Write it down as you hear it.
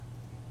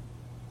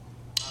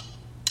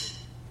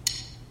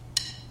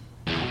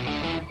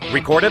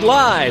Recorded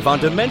live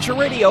on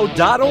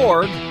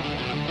DementiaRadio.org,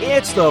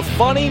 it's the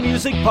Funny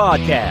Music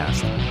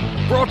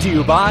Podcast. Brought to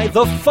you by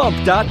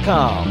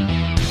TheFump.com,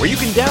 where you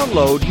can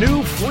download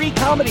new free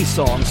comedy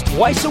songs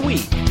twice a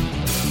week.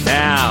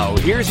 Now,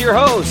 here's your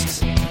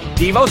hosts,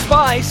 Devo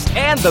Spice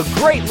and the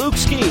great Luke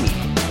Ski.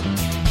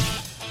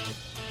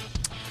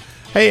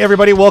 Hey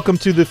everybody, welcome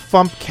to the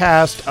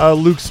Fumpcast.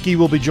 Luke Ski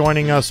will be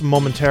joining us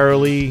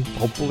momentarily,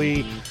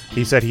 hopefully.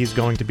 He said he's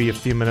going to be a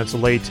few minutes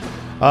late.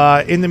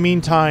 In the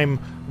meantime,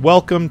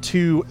 welcome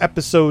to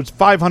episodes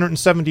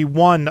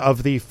 571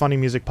 of the Funny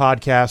Music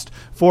Podcast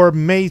for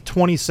May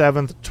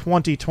 27th,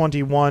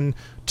 2021.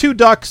 2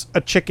 ducks,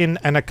 a chicken,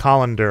 and a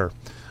colander.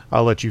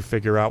 I'll let you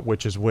figure out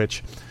which is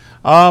which.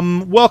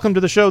 Welcome to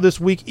the show this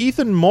week,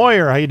 Ethan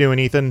Moyer. How you doing,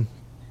 Ethan?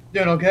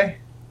 Doing okay.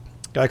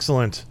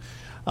 Excellent.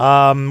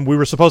 We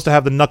were supposed to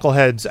have the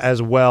Knuckleheads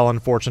as well.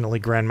 Unfortunately,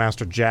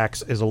 Grandmaster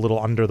Jax is a little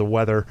under the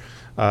weather,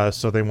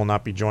 so they will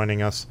not be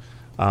joining us.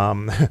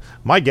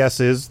 My guess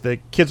is the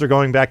kids are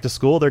going back to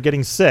school. They're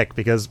getting sick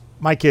because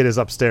my kid is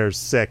upstairs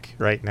sick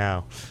right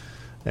now.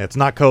 It's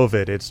not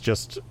COVID. It's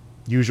just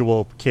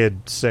usual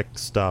kid sick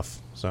stuff.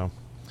 So,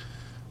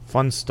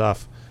 fun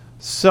stuff.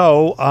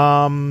 So,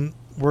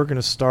 we're going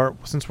to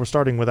start, since we're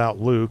starting without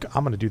Luke,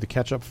 I'm going to do the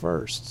catch-up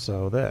first.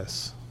 So,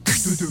 this.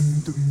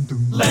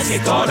 Let's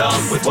get caught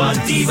up with what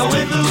Devo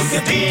and Luke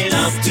have been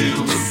up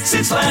to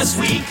since last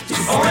week.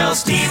 Or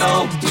else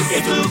Devo,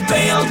 if Luke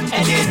failed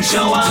and didn't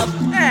show up.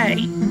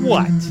 Hey,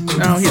 what?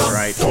 No, he's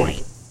right.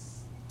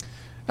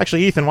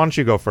 Actually, Ethan, why don't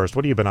you go first?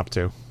 What have you been up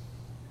to?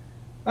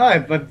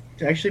 I've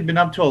actually been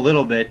up to a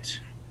little bit.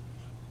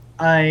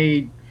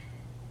 I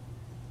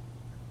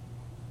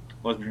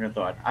wasn't your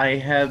thought. I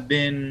have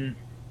been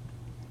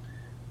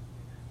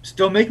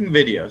still making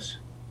videos.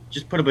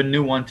 Just put up a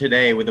new one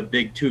today with a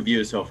big 2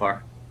 views so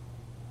far.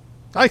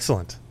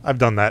 Excellent. I've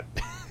done that.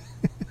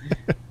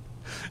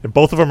 And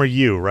both of them are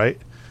you, right?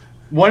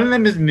 One of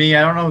them is me.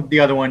 I don't know what the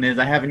other one is.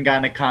 I haven't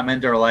gotten a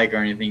comment or a like or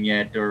anything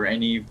yet, or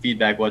any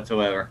feedback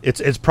whatsoever.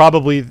 It's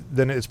probably the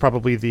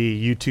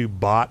YouTube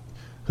bot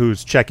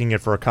who's checking it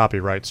for a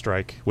copyright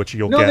strike, which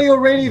you'll get. No, they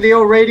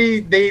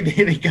already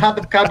got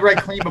the copyright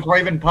claim before I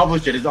even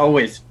published it, as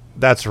always.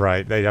 That's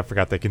right. I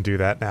forgot they can do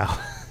that now.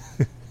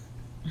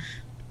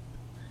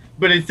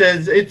 But it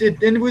says I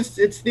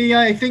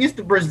think it's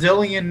the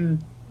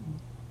Brazilian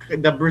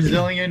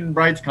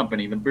rights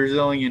company, the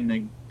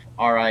Brazilian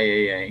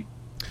RIAA.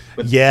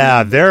 But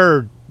yeah,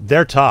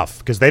 they're tough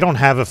because they don't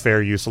have a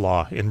fair use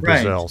law in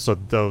Brazil, right. So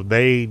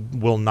they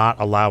will not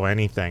allow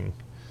anything.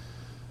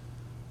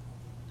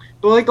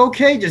 But like,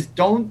 okay, just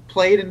don't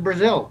play it in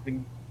Brazil.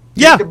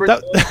 Yeah,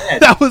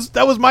 that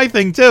was my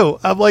thing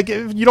too. I'm like,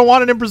 if you don't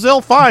want it in Brazil,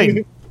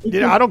 fine.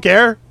 I don't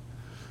care.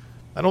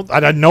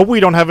 I know we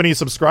don't have any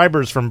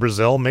subscribers from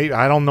Brazil. Maybe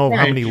I don't know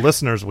how many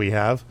listeners we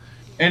have.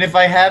 And if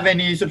I have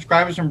any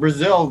subscribers from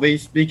Brazil, they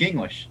speak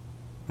English.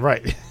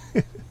 Right.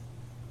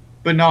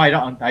 But no, I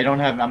don't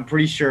have. I'm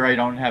pretty sure I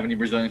don't have any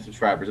Brazilian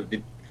subscribers. Of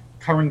the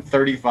current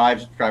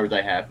 35 subscribers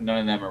I have, none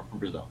of them are from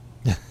Brazil.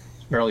 It's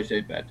a fairly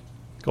safe bet.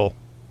 Cool.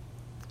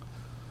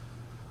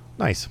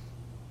 Nice.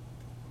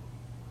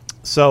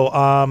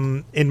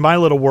 So, in my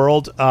little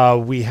world,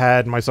 we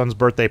had my son's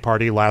birthday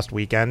party last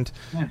weekend,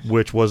 nice.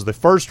 Which was the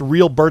first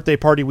real birthday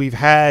party we've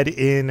had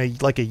in a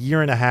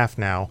year and a half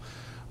now,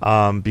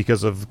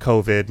 because of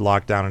COVID,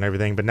 lockdown, and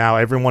everything. But now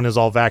everyone is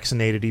all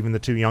vaccinated. Even the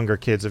 2 younger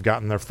kids have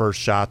gotten their first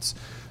shots.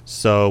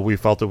 So we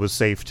felt it was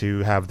safe to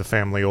have the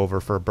family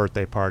over for a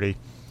birthday party,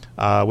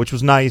 which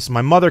was nice.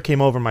 My mother came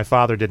over. My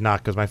father did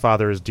not, because my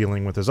father is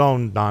dealing with his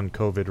own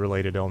non-COVID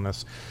related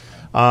illness.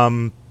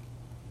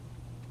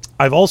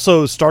 I've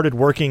also started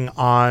working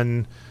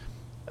on,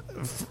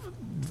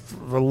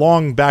 for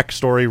long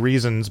backstory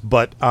reasons,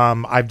 but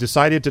I've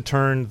decided to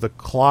turn the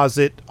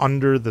closet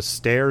under the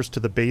stairs to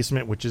the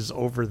basement, which is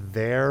over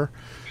there,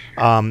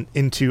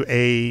 into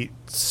a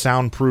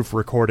soundproof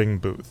recording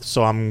booth.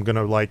 So I'm going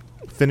to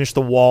finish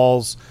the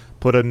walls,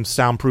 put in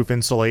soundproof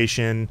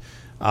insulation,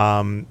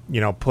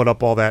 put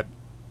up all that,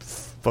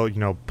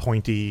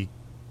 pointy,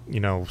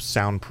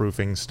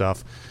 soundproofing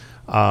stuff.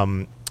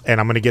 And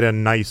I'm going to get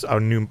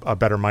a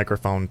better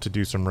microphone to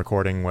do some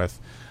recording with.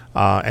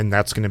 And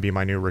that's going to be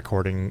my new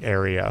recording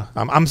area.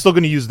 I'm still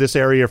going to use this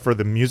area for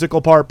the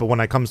musical part, but when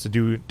it comes to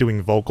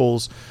doing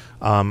vocals,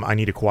 I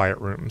need a quiet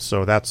room.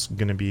 So that's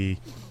going to be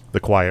the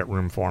quiet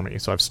room for me.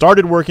 So I've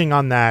started working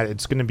on that.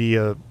 It's going to be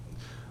a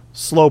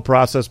slow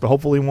process, but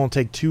hopefully it won't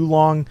take too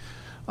long.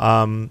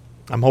 I'm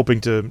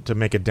hoping to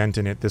make a dent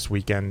in it this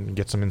weekend and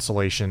get some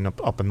insulation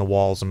up in the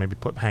walls and maybe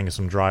hang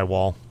some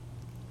drywall.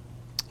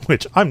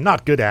 Which I'm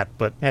not good at,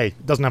 but hey,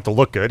 it doesn't have to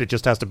look good. It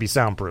just has to be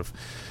soundproof.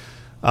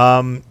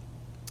 The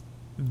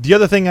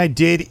other thing I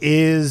did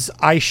is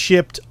I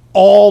shipped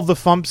all the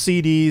Fump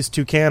CDs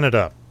to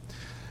Canada.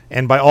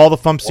 And by all the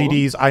Fump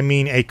CDs, I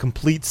mean a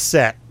complete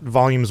set.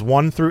 Volumes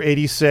 1 through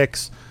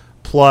 86,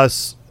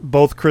 plus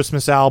both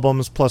Christmas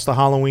albums, plus the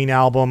Halloween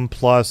album,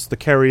 plus the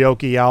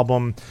karaoke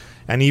album,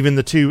 and even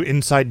the 2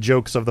 inside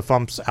jokes of the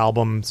Fumps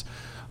albums.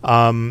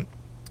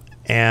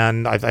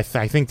 and I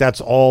think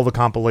that's all the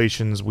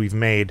compilations we've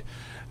made.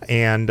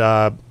 And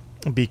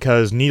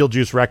because Needle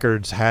Juice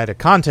Records had a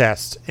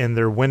contest, and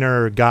their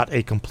winner got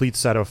a complete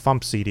set of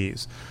Fump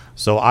CDs,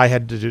 so I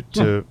had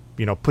to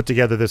put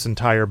together this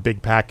entire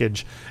big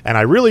package. And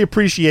I really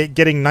appreciate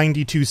getting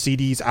 92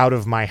 CDs out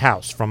of my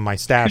house from my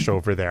stash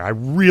over there. I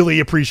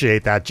really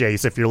appreciate that,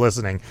 Jace, if you're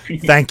listening.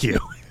 Thank you.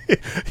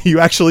 You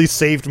actually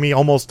saved me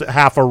almost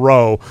half a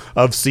row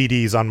of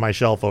CDs on my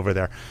shelf over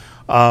there.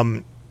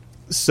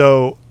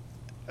 So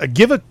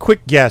give a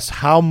quick guess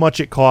how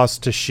much it costs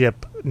to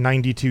ship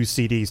 92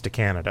 CDs to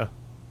Canada.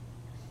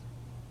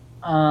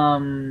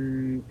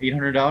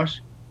 $800.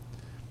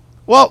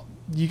 Well,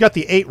 you got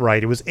the 8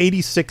 right. It was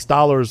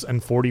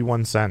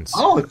 $86.41.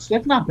 Oh, that's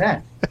not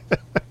bad.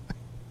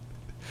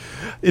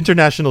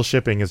 International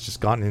shipping has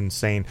just gotten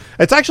insane.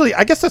 It's actually,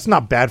 I guess that's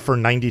not bad for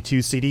 92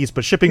 CDs,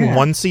 but shipping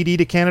one CD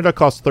to Canada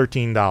costs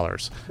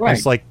 $13. Right.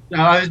 It's like,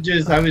 I was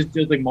just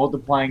like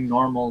multiplying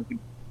normal,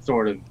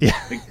 sort of,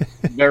 like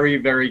very,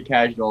 very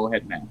casual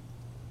head math.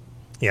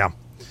 Yeah.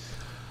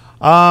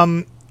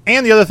 And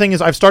the other thing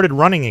is I've started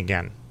running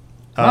again.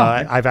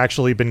 I've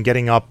actually been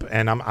getting up,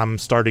 and I'm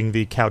starting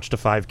the Couch to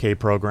 5K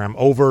program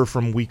over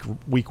from week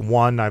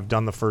 1. I've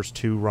done the first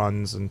 2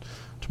 runs, and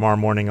tomorrow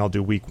morning I'll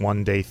do week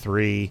 1, day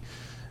 3,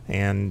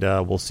 and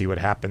we'll see what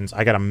happens.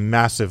 I got a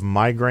massive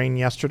migraine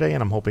yesterday,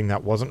 and I'm hoping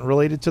that wasn't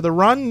related to the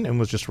run and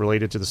was just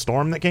related to the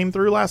storm that came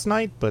through last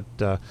night, but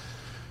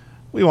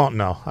we won't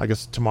know. I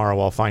guess tomorrow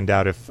I'll find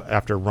out if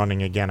after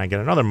running again I get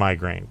another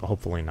migraine, but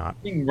hopefully not.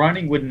 I think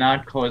running would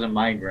not cause a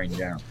migraine,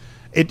 Darren.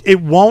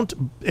 It won't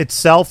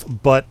itself,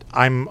 but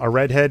I'm a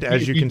redhead,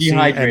 as you can see,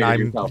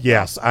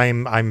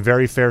 and I'm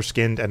very fair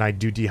skinned, and I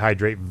do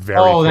dehydrate very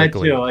quickly. Oh, that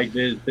too, like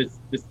the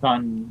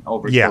sun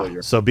overexposure. Yeah,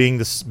 so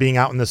being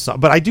out in the sun,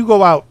 but I do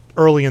go out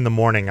early in the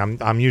morning.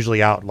 I'm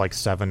usually out like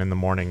 7 in the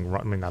morning.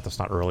 I mean, that's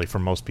not early for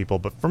most people,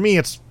 but for me,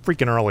 it's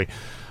freaking early.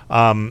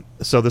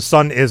 So the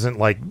sun isn't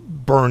like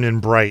burning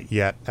bright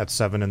yet at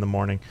 7 in the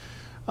morning.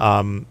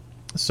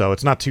 So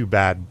it's not too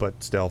bad,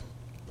 but still.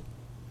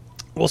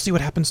 We'll see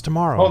what happens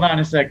tomorrow. Hold on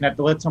a second. I have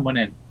to let someone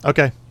in.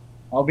 Okay.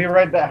 I'll be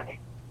right back.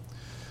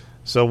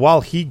 So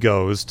while he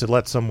goes to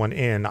let someone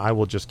in, I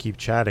will just keep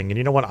chatting. And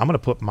you know what? I'm going to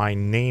put my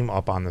name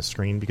up on the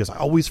screen because I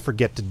always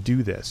forget to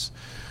do this.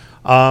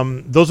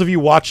 Those of you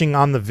watching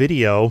on the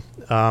video,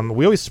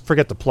 we always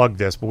forget to plug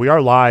this, but we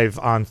are live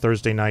on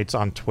Thursday nights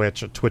on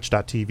Twitch at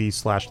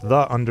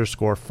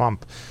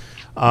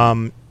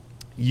twitch.tv/the_fump.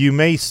 You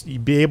may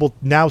be able to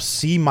now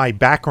see my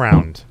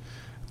background.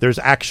 There's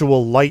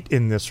actual light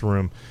in this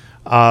room.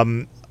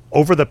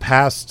 Over the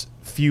past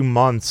few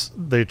months,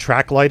 the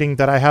track lighting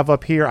that I have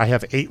up here, I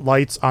have 8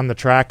 lights on the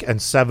track,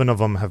 and 7 of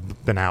them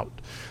have been out.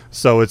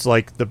 So it's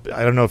like,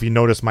 I don't know if you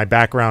noticed, my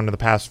background in the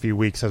past few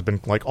weeks has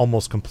been like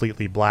almost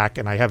completely black,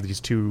 and I have these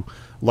 2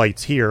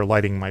 lights here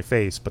lighting my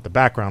face, but the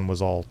background was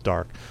all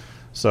dark.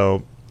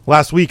 So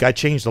last week I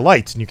changed the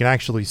lights, and you can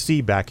actually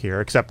see back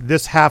here, except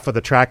this half of the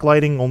track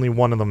lighting, only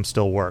one of them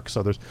still works.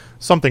 So there's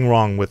something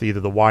wrong with either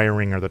the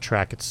wiring or the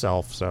track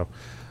itself, so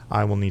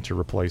I will need to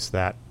replace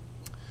that.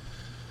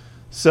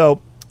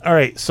 So, all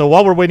right, so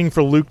while we're waiting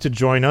for Luke to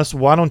join us,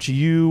 why don't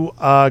you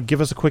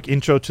give us a quick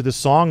intro to this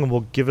song, and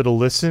we'll give it a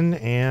listen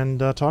and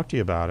talk to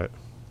you about it.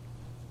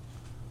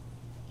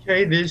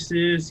 Okay, this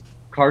is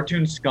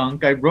Cartoon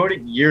Skunk. I wrote it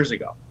years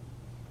ago.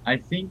 I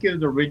think it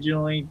was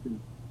originally,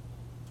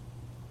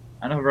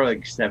 I don't know,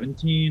 like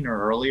 17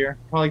 or earlier.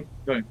 Probably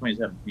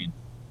 2017.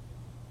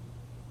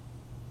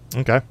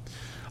 Okay.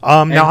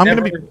 Now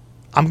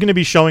I'm going to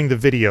be showing the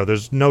video.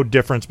 There's no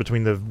difference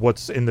between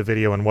what's in the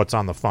video and what's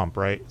on the Fump,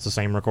 right? It's the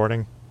same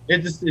recording?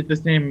 It's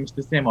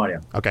the same audio.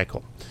 Okay,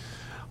 cool.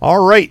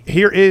 All right,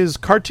 here is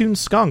Cartoon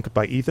Skunk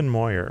by Ethan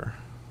Moyer.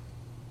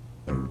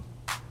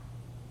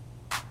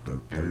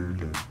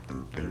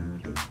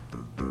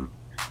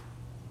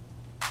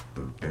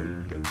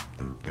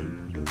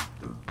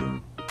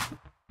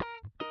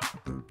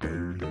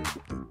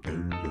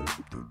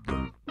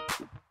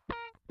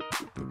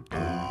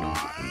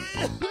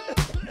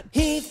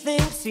 He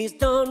thinks he's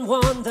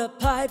won the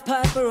Pied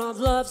Piper of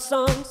love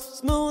songs.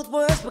 Smooth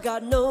words but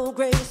got no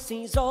grace.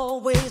 He's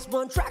always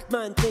one track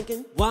mind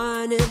thinking.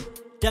 Whining,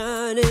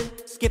 dining,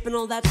 skipping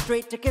all that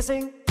straight to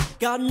kissing.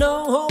 Got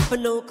no hope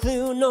and no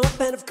clue, no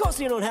pen. Of course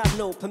you don't have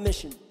no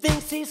permission.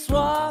 Thinks he's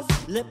suave,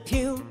 lip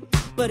you,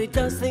 but he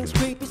does things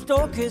creepy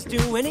stalkers do.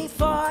 When he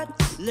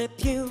farts,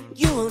 lip you,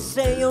 you won't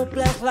say you're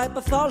black like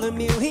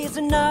Bartholomew. He's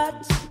a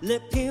nut,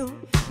 lip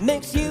you,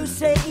 makes you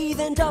say E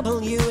then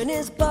W in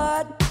his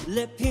butt,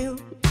 lip you.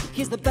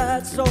 He's the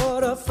bad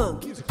sort of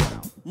funk.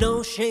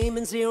 No shame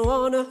and zero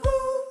honor.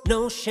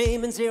 No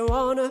shame and zero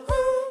honor.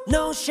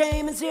 No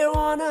shame and zero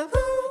honor.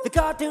 The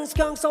cartoon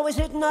skunk's always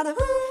hitting on her.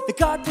 The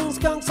cartoon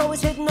skunk's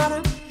always hitting on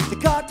her. The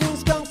cartoon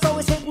skunk's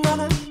always hitting on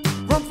her.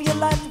 Run for your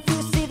life if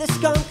you see the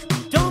skunk.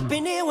 Don't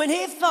be near when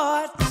he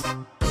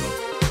farts.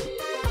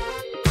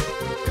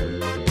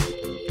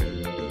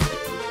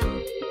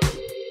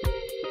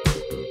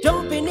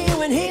 Don't be near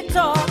when he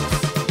talks.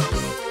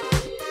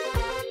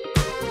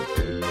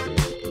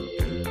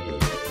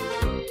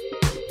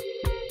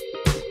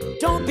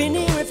 Don't be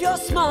near if you're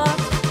smart.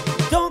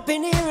 Don't be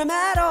near him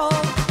at all.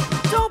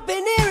 Don't be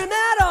near him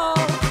at all.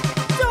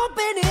 Don't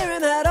be near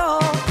him at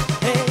all.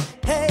 Hey,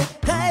 hey,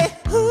 hey,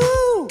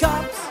 who?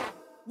 Cops,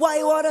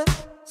 white water.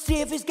 See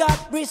if he's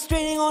got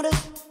restraining orders.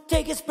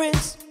 Take his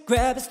prints,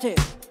 grab his tail.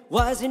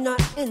 Why is he not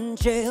in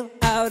jail?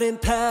 Out in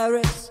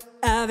Paris,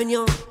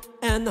 Avignon,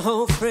 and the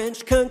whole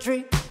French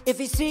country. If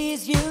he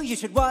sees you, you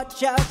should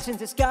watch out, since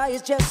this guy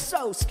is just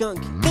so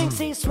skunk. Thinks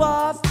he's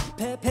suave,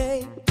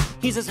 Pepe.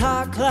 He's as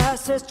high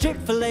class as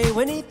Chick-fil-A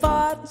when he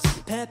farts,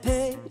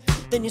 Pepe.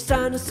 Then your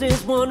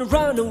sinuses wanna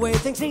run away.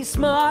 Thinks he's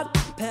smart,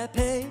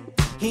 Pepe.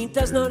 He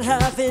does not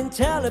have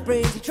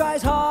brains. He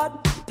tries hard,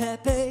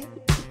 Pepe.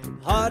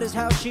 Hard is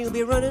how she'll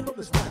be running.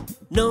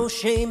 No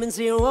shame and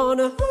zero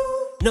honor.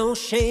 No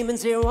shame and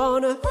zero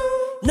honor.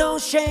 No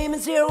shame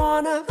and zero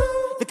honor.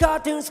 The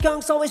cartoon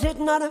skunk's always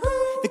hitting on her.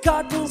 The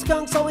cartoon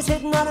skunk's always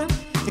hitting on her.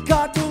 The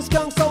cartoon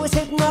skunk's always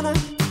hitting on her.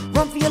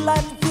 Run for your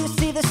life if you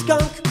see the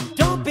skunk.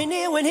 Don't be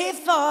near when he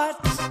farts.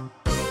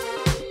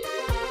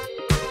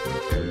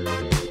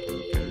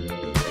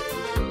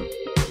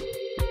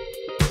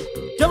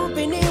 Don't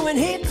be near when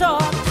he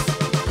talks.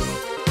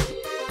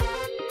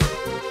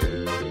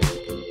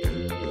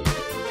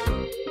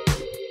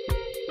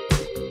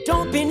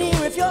 Don't be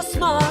near if you're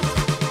smart.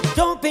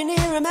 Don't be near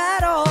him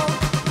at all.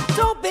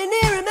 Don't be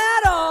near him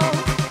at all.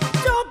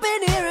 Don't be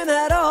near him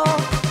at all.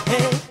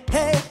 Hey,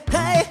 hey,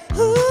 hey,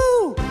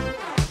 who?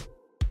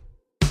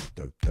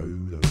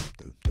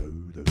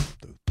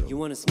 You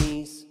wanna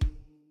sneeze?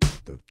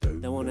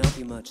 That won't help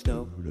you much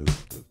though.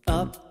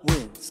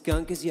 Upwind,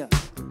 skunk is yuck.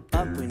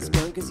 Upwind,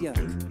 skunk is yuck.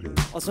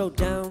 Also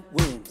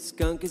downwind,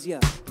 skunk is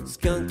yuck.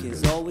 Skunk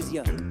is always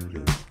yuck.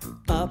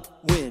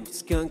 Upwind,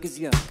 skunk is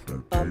yuck.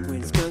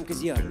 Upwind, skunk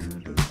is yuck.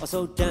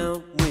 Also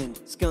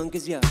downwind, skunk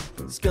is yuck.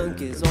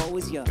 Skunk is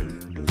always yuck.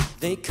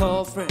 They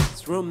call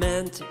friends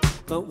romantic,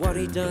 but what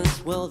he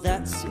does, well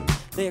that's it.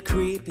 They're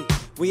creepy,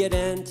 weird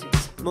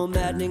antics, more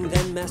maddening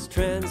than mass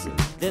transit.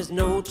 There's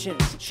no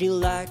chance she'll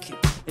like him,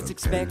 it's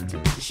expected,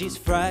 she's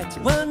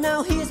frightened. Well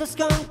now he's a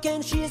skunk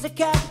and she's a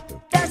cat.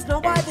 That's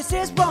not why this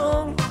is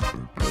wrong.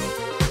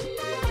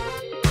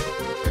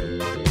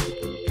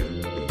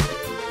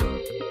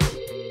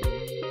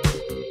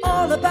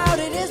 All about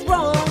it is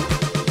wrong.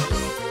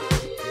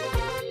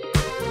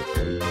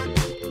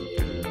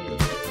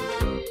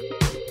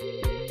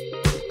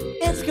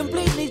 It's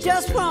completely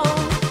just wrong.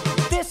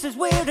 This is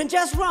weird and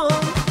just wrong.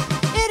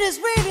 It is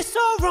really so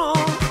wrong.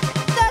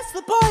 That's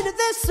the point of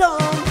this song.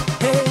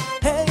 Hey,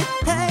 hey,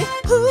 hey,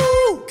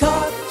 who?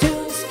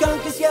 Cartoon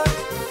skunk is yuck.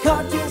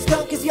 Cartoon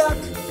skunk is yuck.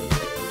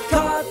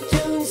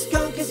 Cartoon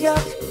skunk is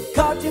yuck.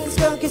 Cartoon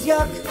skunk is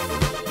yuck.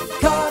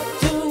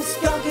 Cartoon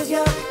skunk is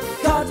yuck.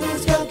 Cartoon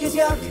skunk is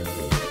yuck.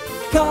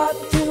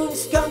 Cartoon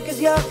skunk is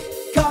yuck.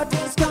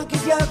 Cartoon skunk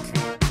is yuck.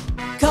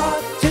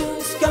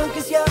 Cartoon skunk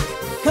is yuck.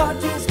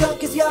 Cartoon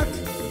skunk is yuck.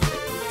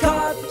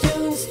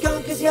 Cartoon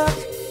skunk is yuck.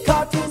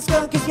 Cartoon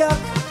skunk is yuck.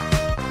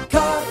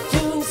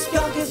 Cartoon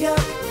skunk is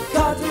yuck.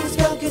 Cartoon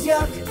skunk is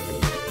yuck.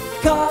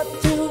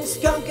 Cartoon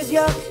skunk is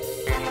yuck.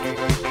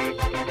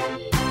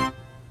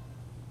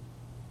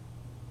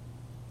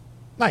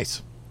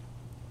 Nice.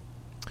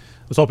 I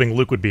was hoping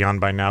Luke would be on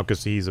by now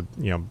because he's a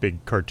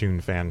big cartoon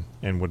fan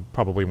and would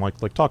probably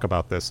like talk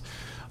about this.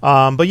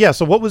 But yeah,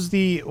 so what was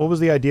the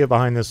idea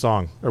behind this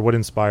song, or what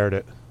inspired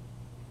it?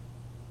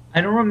 I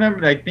don't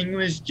remember. I think it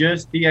was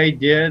just the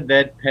idea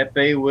that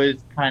Pepe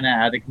was kind of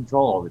out of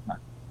control all the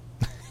time.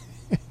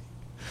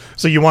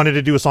 So you wanted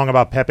to do a song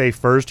about Pepe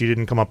first? You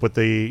didn't come up with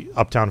the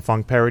Uptown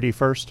Funk parody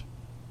first?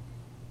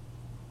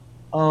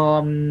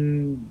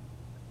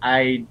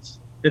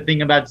 The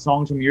thing about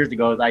songs from years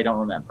ago is I don't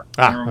remember.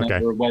 I don't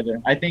remember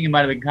whether. I think it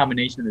might have been a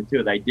combination of the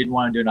two. I did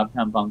want to do an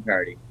Uptown Funk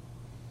parody.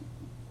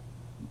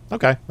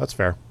 Okay, that's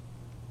fair.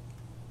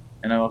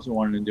 And I also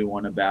wanted to do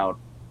one about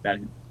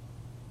him.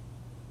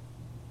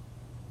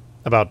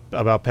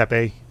 About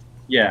Pepe?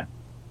 Yeah.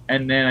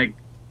 And then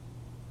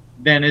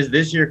as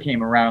this year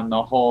came around,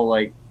 the whole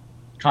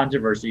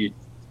controversy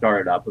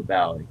started up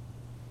about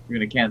you're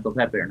going to cancel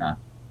Pepe or not.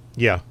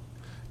 Yeah.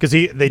 Because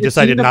they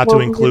decided not to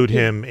include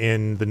him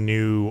in the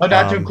new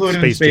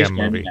Space Jam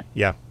movie.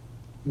 Yeah.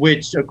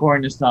 Which,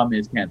 according to some,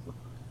 is canceled.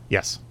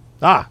 Yes.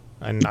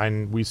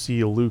 And we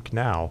see Luke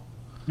now.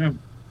 Yeah.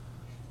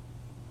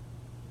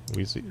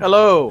 We see.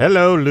 Hello,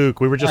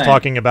 Luke. We were just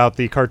talking about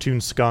the cartoon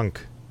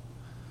skunk.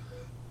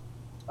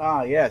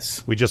 Ah,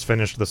 yes. We just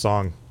finished the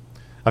song.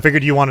 I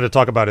figured you wanted to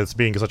talk about it as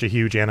being such a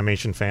huge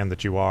animation fan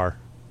that you are.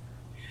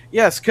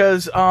 Yes,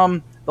 because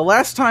the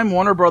last time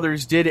Warner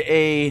Brothers did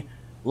a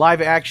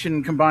live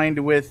action combined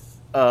with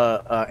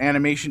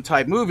animation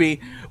type movie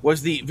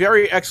was the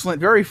very excellent,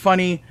 very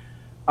funny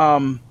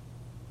Looney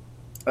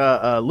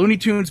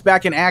Tunes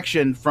Back in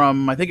Action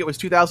from, I think it was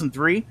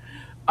 2003.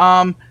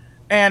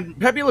 And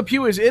Pepe Le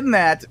Pew is in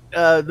that.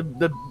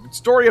 The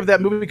story of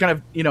that movie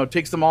kind of,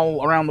 takes them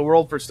all around the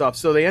world for stuff.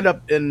 So they end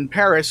up in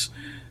Paris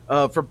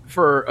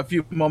for a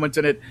few moments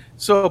in it.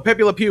 So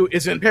Pepe Le Pew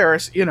is in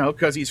Paris,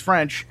 because he's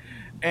French.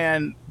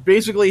 And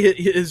basically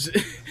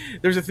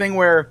there's a thing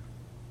where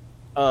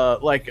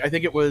like I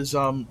think it was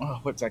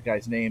what's that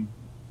guy's name?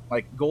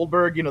 Like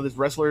Goldberg, this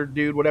wrestler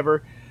dude,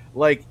 whatever.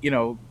 Like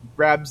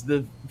grabs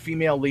the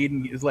female lead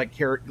and is like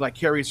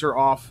carries her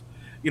off,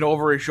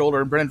 over his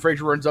shoulder. And Brendan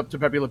Fraser runs up to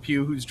Pepe Le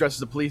Pew, who's dressed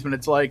as a policeman.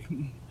 It's like,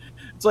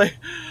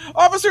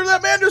 officer,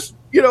 that man just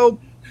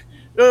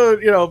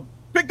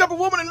picked up a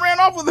woman and ran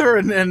off with her.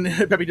 And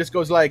Pepe just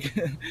goes like,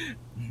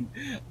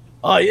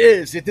 "Oh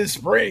yes, it is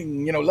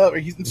spring." Love.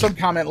 He's some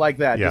comment like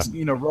that. Yeah. Just,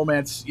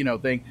 romance,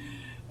 thing.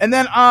 And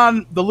then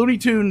on the Looney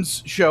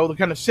Tunes show, the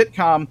kind of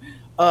sitcom,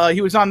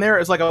 he was on there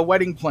as like a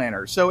wedding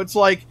planner. So it's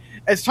like,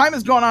 as time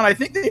has gone on, I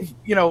think they've,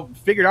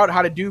 figured out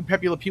how to do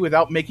Pepe Le Pew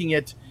without making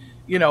it,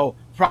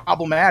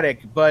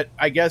 problematic. But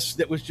I guess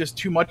that was just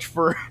too much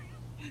for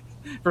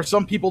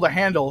some people to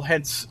handle.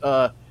 Hence,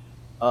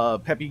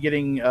 Pepe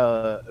getting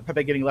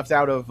left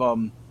out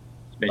of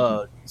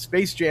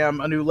Space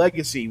Jam: A New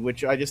Legacy,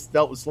 which I just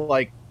felt was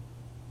like,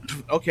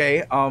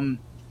 okay.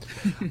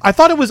 I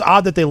thought it was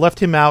odd that they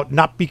left him out,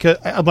 not because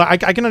I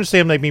can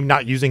understand maybe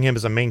not using him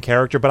as a main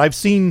character, but I've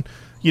seen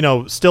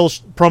still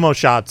promo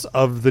shots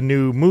of the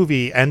new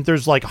movie, and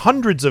there's like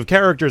hundreds of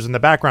characters in the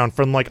background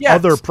from like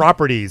other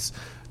properties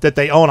that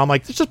they own. I'm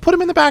like, just put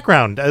him in the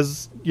background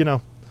as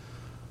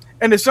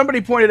And as somebody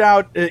pointed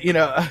out, for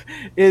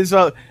those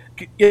of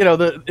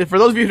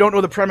you who don't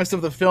know the premise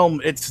of the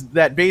film, it's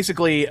that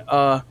basically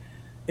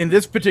in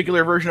this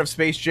particular version of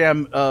Space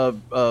Jam,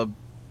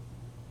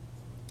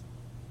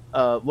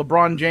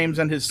 LeBron James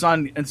and his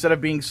son, instead of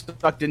being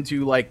sucked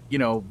into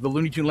the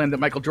Looney Tune land that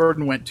Michael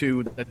Jordan went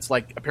to, that's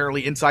like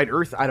apparently inside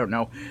Earth. I don't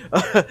know.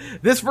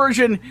 This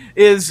version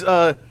is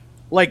they're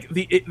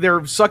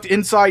sucked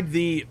inside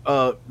the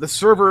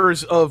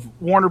servers of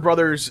Warner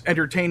Brothers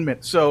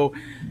Entertainment. So,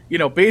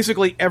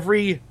 basically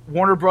every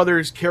Warner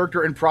Brothers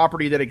character and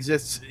property that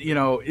exists,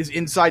 is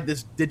inside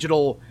this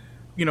digital,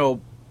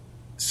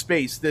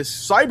 space,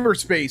 this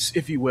cyberspace,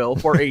 if you will,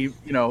 for a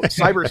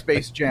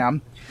cyberspace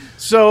jam.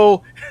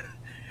 So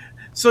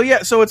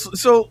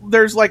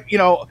there's like,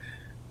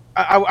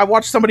 I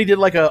watched somebody did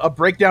like a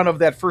breakdown of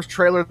that first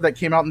trailer that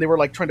came out, and they were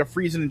like trying to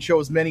freeze it and show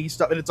as many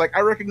stuff, and it's like I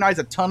recognize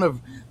a ton of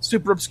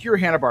super obscure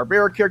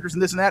Hanna-Barbera characters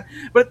and this and that,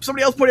 but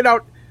somebody else pointed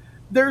out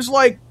there's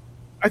like,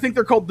 I think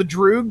they're called the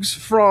Droogs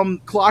from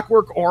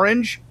Clockwork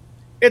Orange.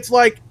 It's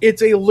like,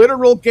 it's a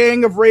literal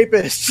gang of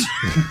rapists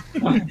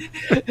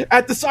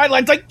at the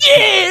sidelines, like,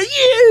 yeah,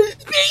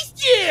 Space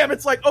Jam.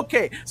 It's like,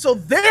 okay, so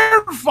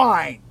they're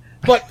fine.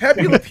 But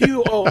Pepe Le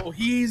Pew,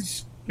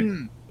 he's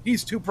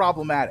too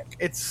problematic.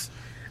 It's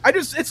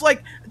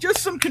like,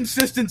 just some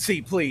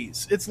consistency,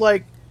 please. It's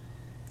like,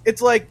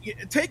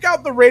 take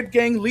out the rape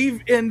gang,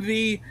 leave in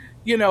the,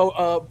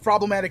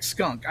 problematic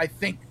skunk, I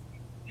think.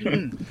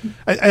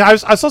 I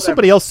saw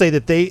somebody else say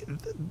that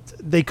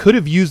they could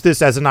have used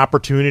this as an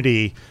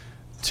opportunity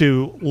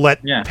to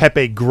let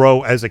Pepe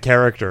grow as a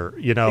character,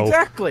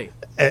 Exactly.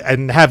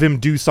 And have him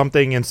do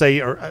something and say,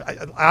 or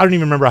I don't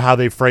even remember how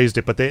they phrased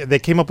it, but they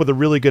came up with a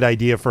really good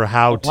idea for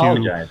how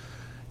Apologize.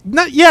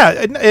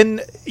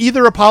 and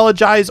either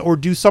apologize or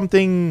do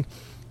something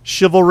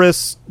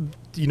chivalrous,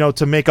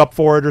 to make up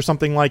for it or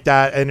something like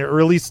that, and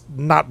or at least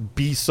not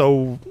be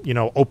so,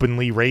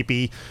 openly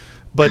rapey.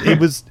 But it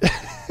was,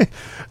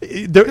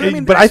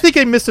 but I think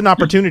they missed an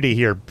opportunity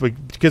here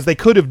because they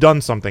could have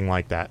done something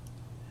like that.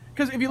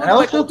 Because if you look I at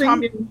also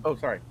think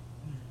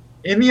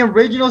in the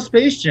original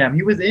Space Jam,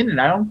 he was in it.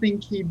 I don't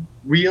think he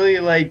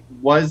really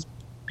was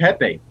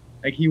Pepe.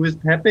 Like, he was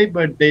Pepe,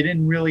 but they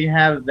didn't really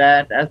have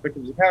that aspect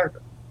of the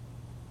character.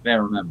 I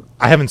remember.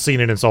 I haven't seen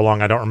it in so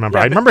long. I don't remember.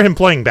 Yeah, I remember him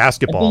playing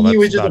basketball. I think he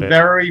was just a about it.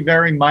 very,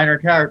 very minor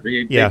character.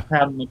 They had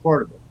him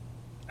recordable.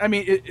 I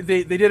mean,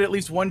 they did at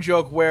least one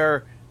joke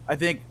where I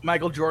think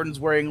Michael Jordan's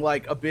wearing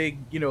like a big,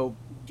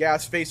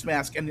 gas face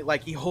mask, and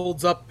like he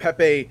holds up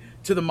Pepe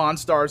to the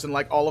Monstars, and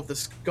like all of the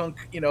skunk,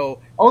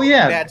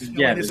 bad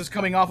smelliness is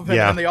coming off of him,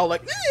 and they all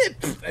like,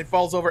 it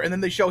falls over, and then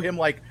they show him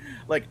like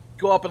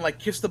go up and like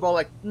kiss the ball,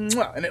 like,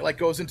 mwah, and it like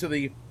goes into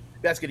the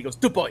basket. He goes,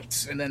 "Du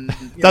bites," and then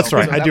that's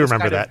right. So I do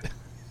remember that.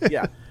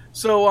 Yeah.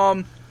 So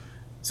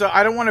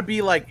I don't want to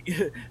be like,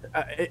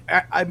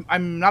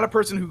 I'm not a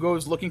person who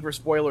goes looking for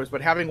spoilers,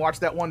 but having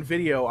watched that one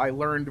video, I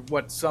learned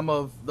what some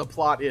of the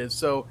plot is.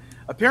 So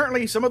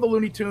apparently some of the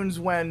Looney Tunes,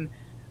 when,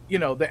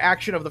 the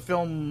action of the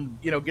film,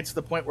 gets to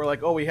the point where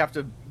like, oh, we have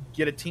to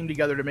get a team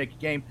together to make a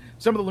game.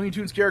 Some of the Looney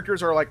Tunes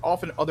characters are like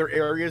off in other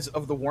areas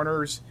of the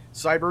Warner's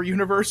cyber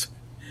universe.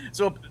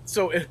 So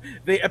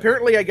they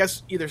apparently, I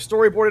guess, either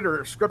storyboarded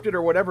or scripted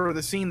or whatever,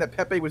 the scene that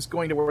Pepe was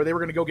going to, where they were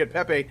going to go get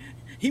Pepe,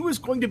 he was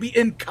going to be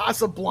in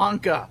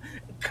Casablanca.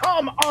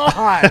 Come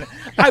on!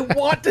 I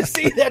want to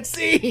see that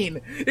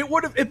scene.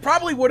 It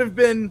probably would have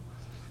been,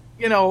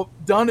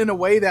 done in a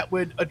way that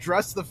would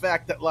address the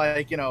fact that,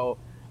 like,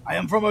 I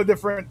am from a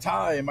different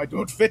time. I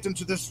don't fit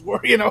into this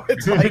world.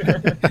 It's like,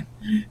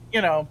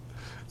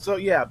 So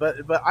yeah,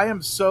 but I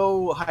am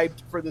so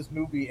hyped for this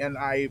movie, and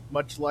I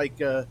much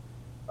like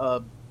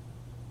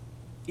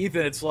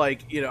Ethan. It's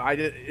like,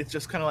 it's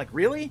just kind of like,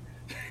 really.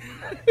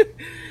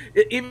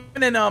 Even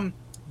in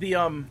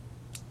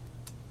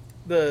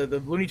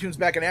the Looney Tunes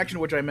Back in Action,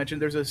 which I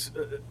mentioned, there's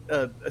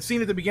a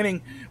scene at the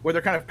beginning where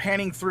they're kind of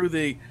panning through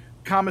the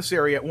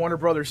commissary at Warner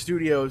Brothers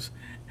Studios,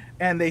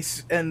 and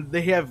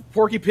they have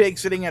Porky Pig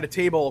sitting at a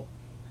table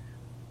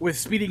with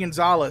Speedy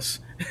Gonzales,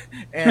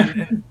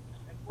 and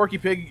Porky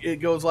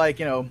Pig goes like,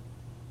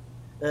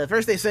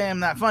 first they say I'm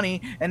not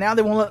funny, and now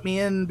they won't let me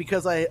in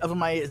because of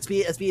my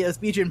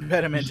speech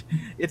impediment.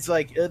 It's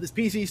like this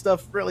PC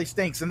stuff really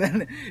stinks, and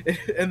then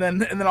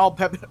all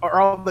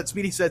that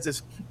Speedy says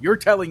is, "You're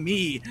telling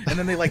me," and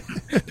then they like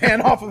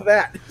pan off of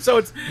that. So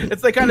it's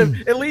they kind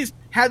of at least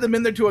had them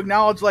in there to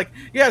acknowledge, like,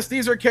 yes,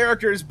 these are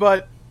characters,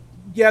 but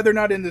yeah, they're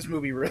not in this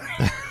movie really.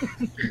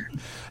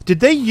 Did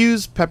they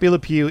use Pepe Le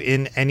Pew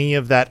in any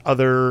of that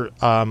other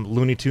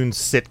Looney Tunes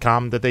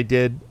sitcom that they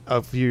did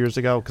a few years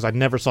ago? Because I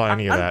never saw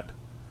any of that.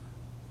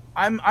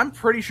 I'm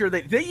pretty sure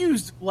they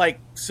used like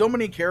so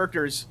many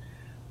characters.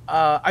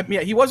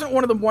 He wasn't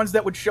one of the ones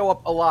that would show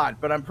up a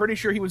lot, but I'm pretty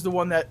sure he was the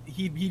one that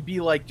he'd be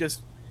like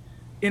just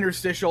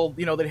interstitial.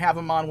 They'd have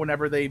him on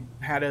whenever they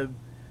had a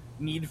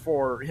need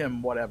for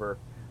him, whatever.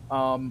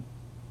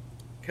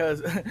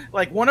 Because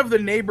like one of the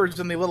neighbors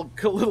in the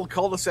little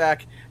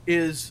cul-de-sac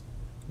is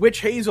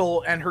Witch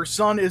Hazel, and her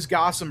son is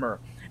Gossamer,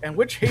 and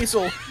Witch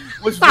Hazel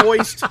was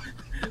voiced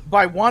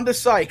by Wanda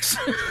Sykes.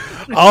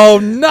 Oh,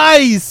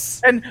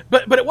 nice!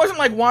 But it wasn't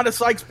like Wanda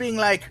Sykes being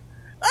like,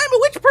 I'm a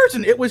witch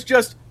person. It was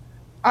just,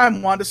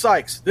 I'm Wanda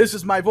Sykes. This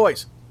is my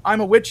voice.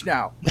 I'm a witch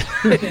now.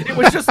 It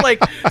was just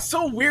like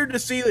so weird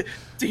to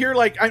hear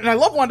like, and I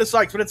love Wanda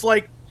Sykes, but it's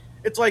like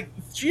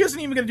she isn't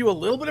even going to do a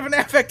little bit of an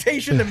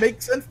affectation to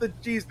make sense that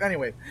she's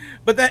anyway.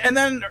 But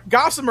then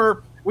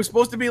Gossamer was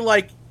supposed to be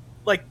like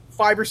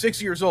 5 or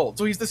 6 years old,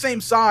 so he's the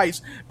same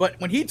size, but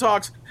when he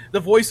talks, the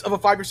voice of a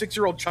 5 or 6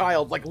 year old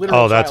child, like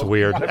literally. Oh, that's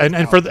weird.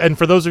 And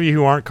for those of you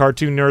who aren't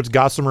cartoon nerds,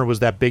 Gossamer was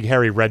that big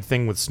hairy red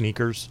thing with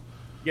sneakers.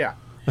 Yeah,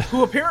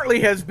 who apparently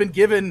has been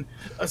given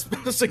a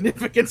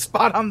significant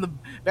spot on the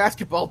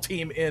basketball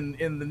team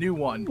in the new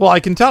one. Well, I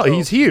can tell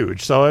he's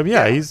huge, so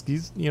he's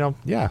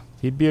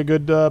he'd be a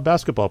good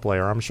basketball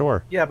player, I'm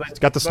sure. Yeah, but he's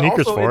got the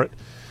sneakers for it.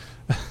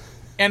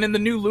 And in the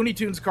new Looney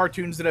Tunes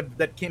cartoons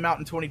that came out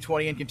in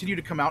 2020 and continue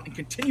to come out and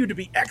continue to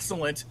be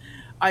excellent,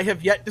 I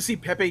have yet to see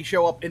Pepe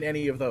show up in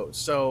any of those.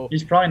 So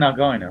he's probably not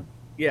going to.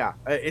 Yeah,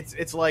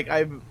 it's like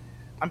I'm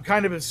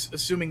kind of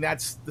assuming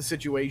that's the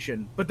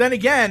situation. But then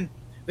again,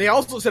 they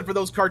also said for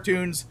those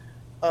cartoons,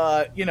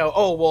 we're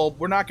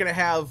not going to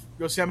have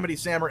Yosemite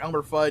Sam or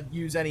Elmer Fudd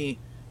use any,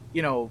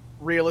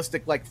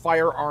 realistic like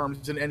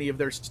firearms in any of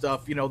their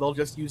stuff. They'll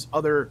just use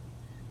other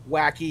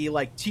wacky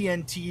like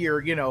TNT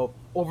or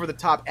over the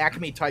top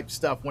Acme type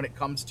stuff when it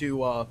comes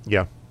to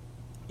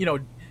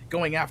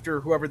going after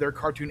whoever their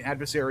cartoon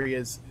adversary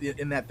is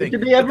in that thing.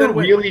 Did they ever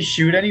really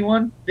shoot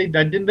anyone?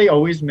 Didn't they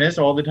always miss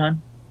all the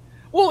time?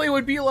 Well, it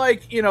would be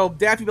like,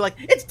 Daffy would be like,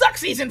 it's duck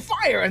season,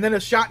 fire! And then a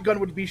shotgun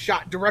would be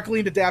shot directly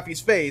into Daffy's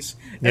face.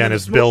 And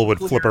his bill would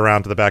flip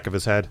around to the back of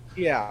his head.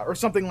 Yeah, or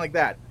something like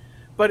that.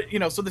 But,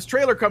 so this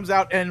trailer comes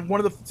out, and one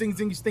of the things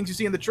you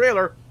see in the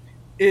trailer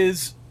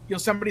is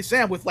Yosemite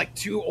Sam with like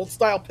 2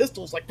 old-style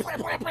pistols, like, blah,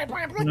 blah, blah,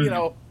 blah,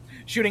 blah,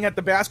 shooting at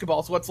the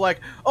basketball. So it's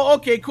like, oh,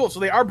 okay, cool. So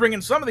they are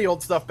bringing some of the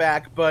old stuff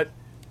back, but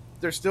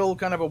there's still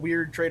kind of a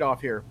weird trade-off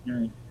here.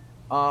 And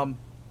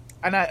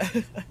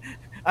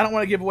I don't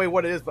want to give away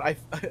what it is, but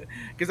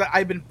because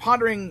I've been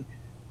pondering.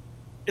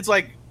 It's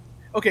like,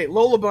 okay,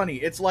 Lola Bunny.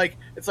 It's like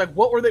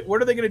what are they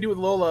going to do with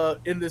Lola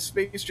in this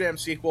Space Jam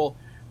sequel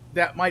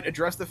that might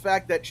address the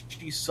fact that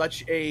she's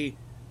such a,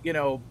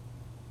 I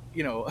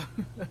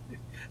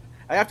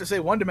have to say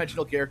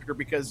one-dimensional character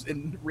because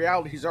in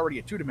reality he's already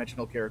a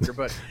 2-dimensional character.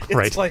 But it's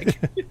right. like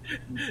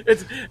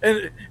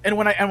and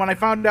when I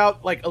found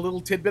out like a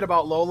little tidbit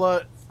about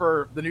Lola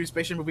for the new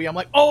Space Jam movie, I'm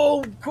like,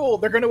 oh, cool,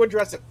 they're going to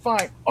address it.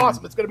 Fine,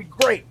 awesome, it's going to be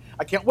great.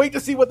 I can't wait to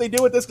see what they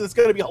do with this because it's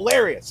going to be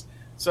hilarious.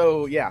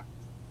 So yeah.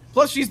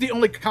 Plus, she's the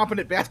only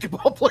competent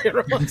basketball player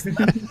amongst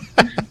them.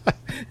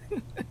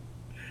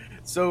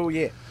 So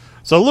yeah.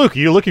 So Luke, are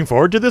you looking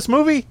forward to this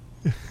movie?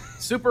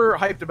 Super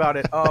hyped about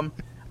it.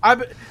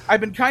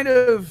 I've been kind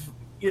of,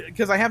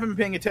 because I haven't been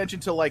paying attention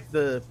to like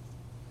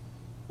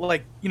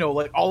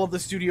all of the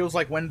studios,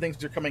 like when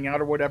things are coming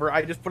out or whatever.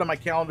 I just put on my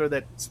calendar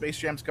that Space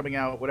Jam's coming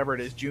out, whatever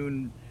it is,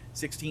 June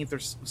 16th or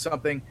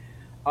something.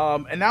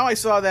 And now I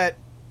saw that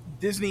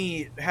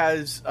Disney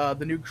has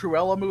the new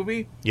Cruella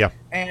movie. Yeah.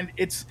 And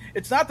it's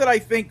not that I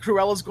think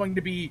Cruella's going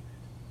to be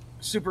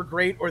super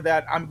great or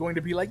that I'm going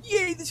to be like,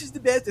 yay, this is the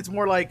best. It's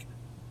more like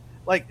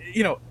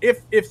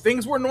if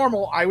things were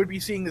normal, I would be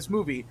seeing this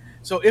movie.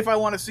 So if I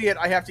want to see it,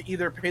 I have to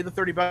either pay the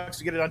 $30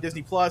 to get it on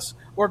Disney Plus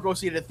or go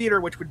see it at a theater,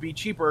 which would be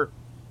cheaper.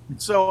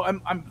 So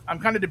I'm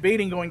kind of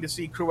debating going to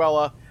see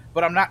Cruella,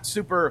 but I'm not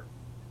super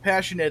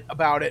passionate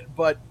about it.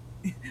 But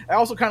I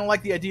also kind of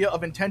like the idea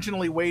of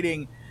intentionally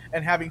waiting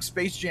and having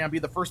Space Jam be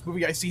the first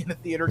movie I see in a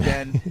theater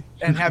again,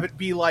 and have it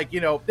be like,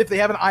 if they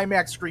have an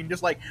IMAX screen,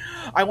 just like,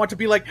 I want to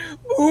be like,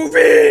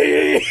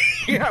 movie!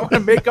 I want to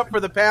make up for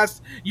the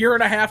past year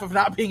and a half of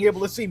not being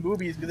able to see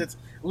movies, because it's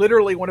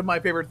literally one of my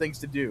favorite things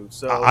to do.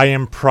 So I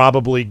am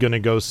probably going to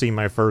go see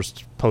my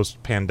first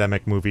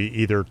post-pandemic movie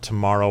either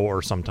tomorrow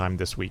or sometime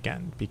this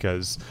weekend,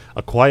 because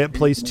A Quiet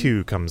Place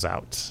 2 comes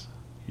out.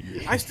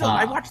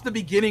 I watched the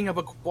beginning of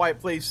A Quiet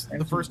Place,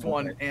 the first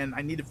one, and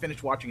I need to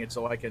finish watching it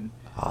so I can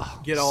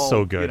get all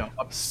so good.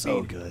 Up to So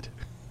speed. good.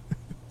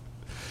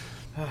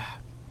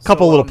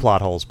 Couple little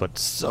plot holes, but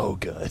so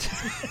good.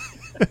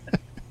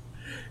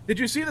 Did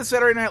you see the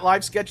Saturday Night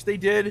Live sketch they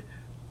did?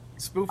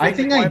 Spoofing I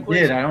think The I Quiet Place?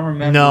 did. I don't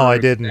remember. No, I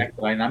didn't.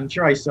 Exactly. I'm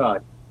sure I saw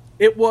it.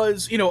 It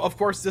was, of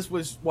course, this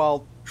was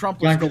while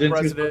Trump was John still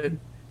Krasinski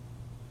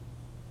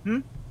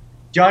president.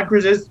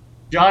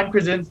 John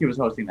Krasinski was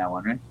hosting that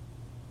one, right?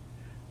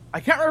 I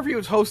can't remember if he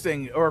was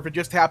hosting or if it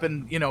just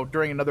happened,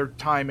 during another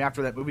time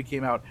after that movie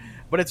came out.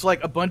 But it's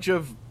like a bunch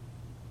of,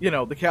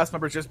 the cast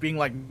members just being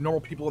like normal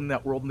people in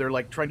that world, and they're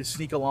like trying to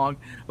sneak along,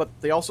 but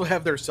they also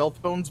have their cell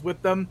phones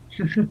with them,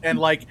 and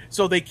like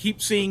so they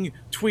keep seeing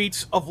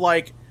tweets of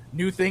like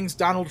new things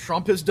Donald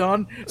Trump has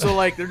done. So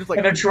like they're just like,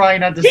 And they're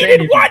trying not to he say did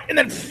anything. what? And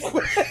then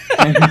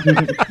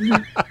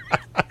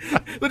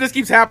it just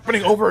keeps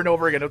happening over and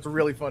over again. It's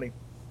really funny.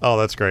 Oh,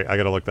 that's great. I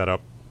got to look that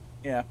up.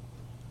 Yeah.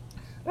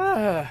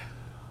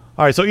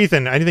 All right, so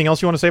Ethan, anything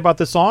else you want to say about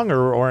this song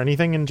or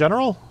anything in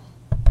general?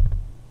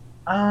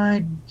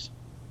 I'm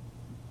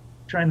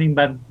trying to think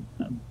about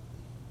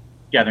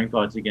gathering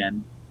thoughts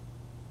again.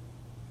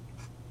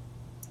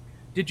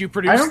 Did you I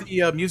produce don't-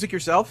 the music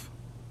yourself?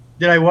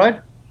 Did I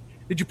what?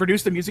 Did you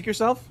produce the music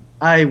yourself?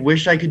 I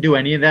wish I could do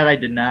any of that. I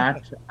did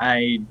not.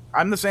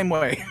 I'm the same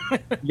way.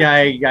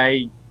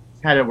 I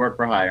had it work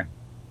for hire.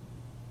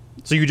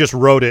 So you just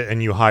wrote it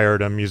and you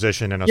hired a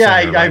musician and a Yeah,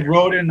 singer, I right?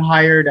 wrote and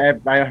hired.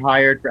 I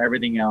hired for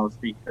everything else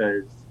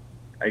because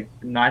I'm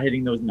not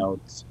hitting those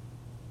notes.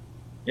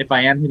 If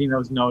I am hitting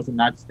those notes, I'm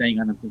not staying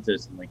on them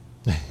consistently.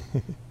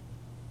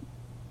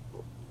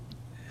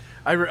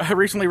 I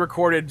recently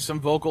recorded some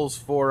vocals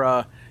for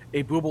a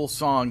Booble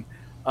song.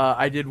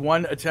 I did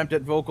one attempt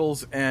at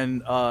vocals,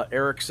 and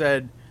Eric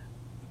said,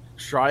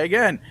 "Try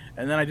again."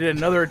 And then I did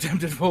another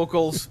attempt at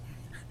vocals,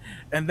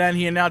 and then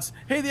he announced,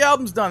 "Hey, the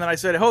album's done." And I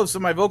said, "Oh, so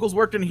my vocals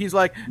worked?" And he's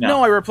like,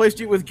 "No, I replaced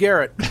you with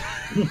Garrett."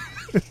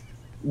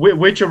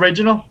 Which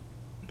original?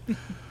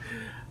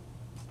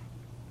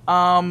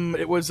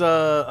 It was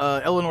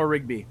Eleanor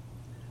Rigby.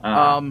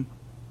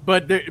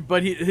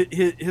 But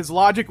his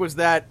logic was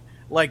that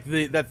like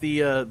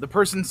the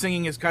person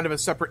singing is kind of a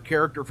separate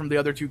character from the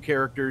other two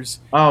characters.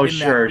 Oh, in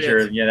sure, that bit.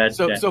 sure. Yeah, that's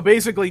so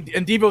basically,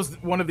 and Devo's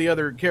one of the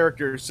other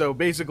characters. So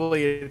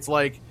basically, it's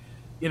like,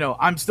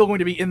 I'm still going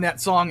to be in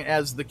that song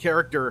as the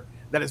character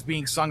that is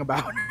being sung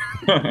about.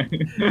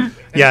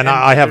 Yeah, and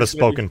I have a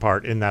spoken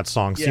part in that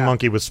song. Yeah. Sea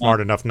Monkey was smart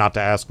enough not to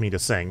ask me to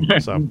sing.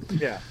 So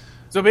Yeah.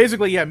 So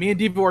basically, yeah, me and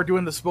Devo are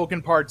doing the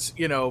spoken parts,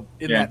 in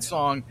that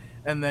song,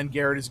 and then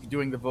Garrett is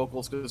doing the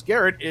vocals because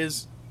Garrett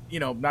is,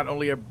 not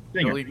only a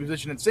brilliant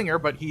musician and singer,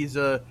 but he's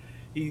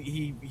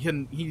he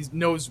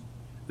knows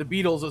the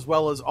Beatles as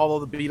well as all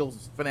of the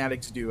Beatles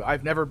fanatics do.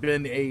 I've never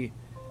been a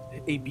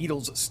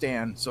Beatles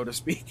stan, so to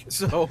speak.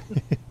 So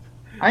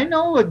I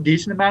know a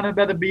decent amount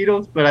about the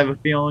Beatles, but I have a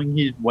feeling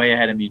he's way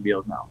ahead of me in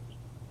Beatles now.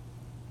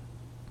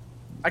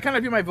 I kind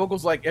of view my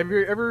vocals like, have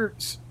you ever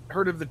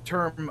heard of the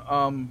term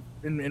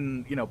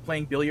in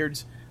playing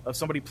billiards of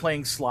somebody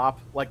playing slop?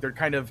 Like they're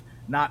kind of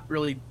not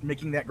really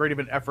making that great of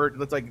an effort.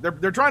 It's like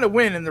they're trying to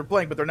win and they're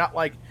playing, but they're not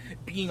like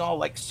being all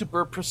like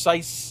super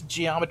precise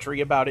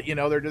geometry about it.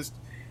 They're just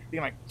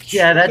being like,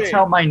 Yeah, that's okay.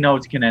 how my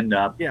notes can end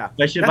up. Yeah,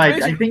 Especially if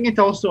That's I think it's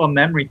also a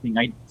memory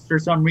thing. For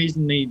some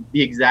reason the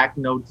exact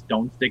notes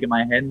don't stick in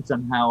my head, and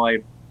somehow I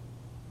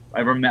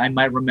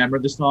might remember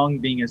the song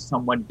being a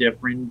somewhat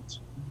different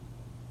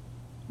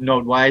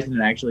note wise than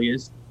it actually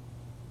is,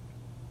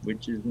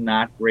 which is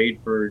not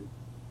great for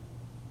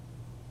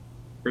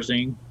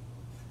singing.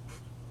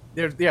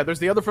 There's the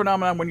other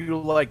phenomenon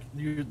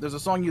when there's a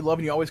song you love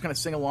and you always kind of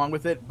sing along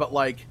with it, but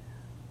like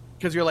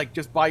because you're like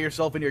just by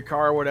yourself in your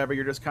car or whatever,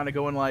 you're just kind of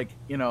going like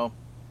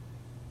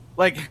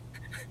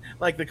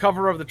like the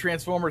cover of the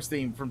Transformers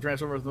theme from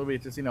Transformers movie.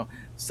 It's just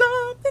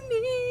something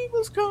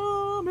evil's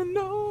coming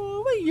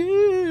over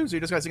you. So you're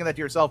just kind of singing that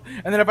to yourself,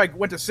 and then if I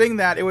went to sing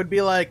that, it would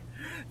be like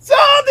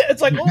something.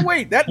 It's like, oh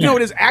wait, that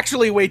note is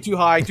actually way too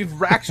high to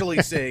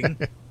actually sing.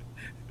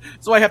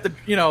 So I have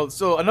to,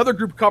 so another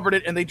group covered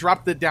it and they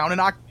dropped it down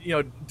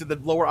to the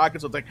lower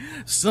octave. So it's like,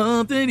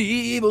 something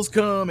evil's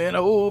coming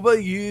over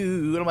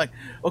you. And I'm like,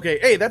 okay,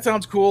 A, that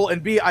sounds cool.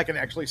 And B, I can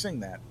actually sing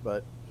that.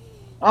 But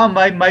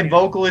My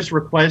vocalist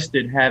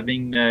requested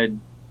having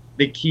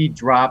the key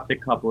dropped a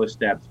couple of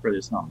steps for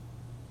this song.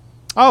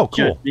 oh,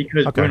 cool. Just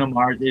because Okay. Bruno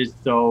Mars is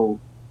so...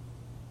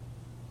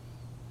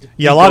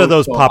 Yeah, a lot of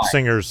those so pop high.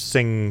 singers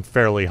sing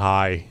fairly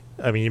high.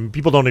 I mean,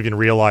 people don't even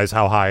realize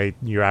how high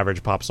your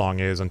average pop song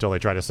is until they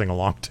try to sing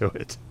along to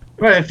it.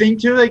 But I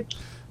think too, like,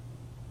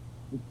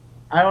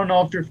 I don't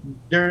know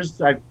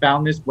if I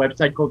found this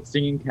website called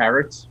Singing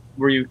Carrots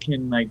where you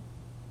can like,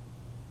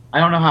 I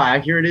don't know how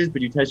accurate it is,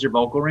 but you test your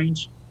vocal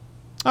range.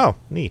 Oh,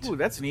 neat. Ooh,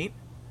 that's neat.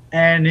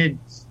 And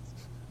it's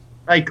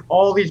like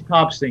all these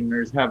pop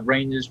singers have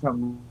ranges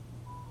from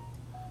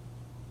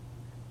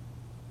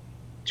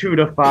 2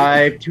 to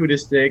 5, 2 to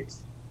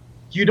 6.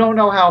 You don't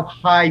know how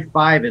high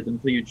 5 is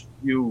until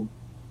you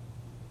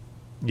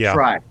Yeah.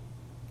 try.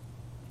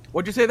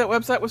 What'd you say that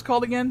website was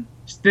called again?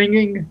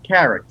 Singing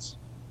Carrots.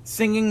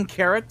 Singing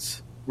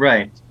Carrots?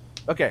 Right.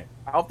 Okay,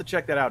 I'll have to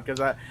check that out because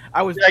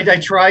I was I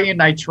try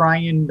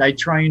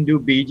and do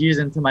Bee Gees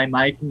into my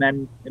mic in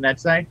that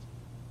site,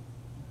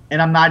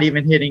 and I'm not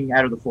even hitting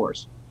out of the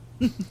force.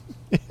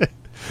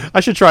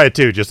 I should try it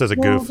too, just as a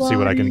goof, see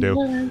what I can do.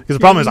 Because the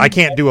problem is I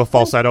can't do a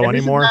falsetto And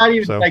this is anymore. not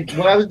even, So like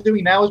what I was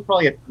doing now is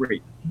probably a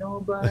 3.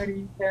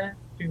 Nobody has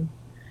to.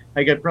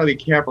 I got probably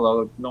careful.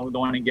 I don't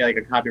want to get like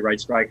a copyright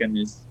strike on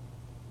this.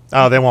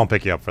 oh, they won't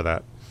pick you up for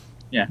that.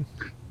 Yeah,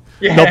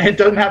 Nope. It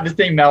doesn't have the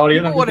same melody. It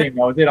doesn't have the same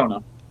notes. They don't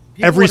know.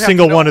 people Every would have to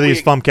single know one of we-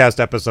 these Fumpcast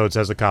episodes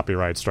has a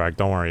copyright strike.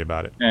 Don't worry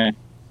about it.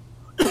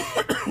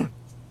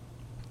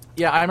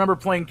 Yeah, I remember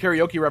playing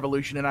Karaoke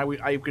Revolution, and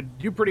I could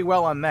do pretty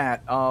well on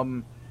that.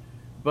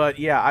 But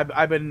yeah,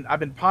 I've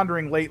been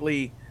pondering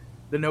lately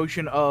the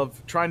notion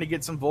of trying to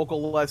get some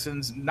vocal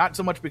lessons. Not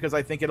so much because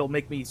I think it'll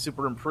make me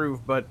super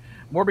improve, but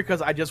more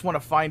because I just want to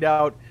find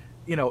out,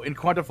 in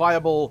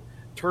quantifiable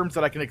terms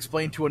that I can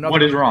explain to another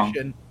What is wrong?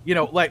 musician,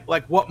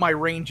 like what my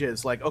range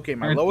is. Like, okay,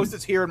 my lowest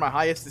is here and my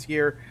highest is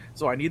here,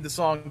 so I need the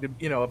song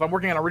to, if I'm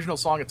working on an original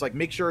song, it's like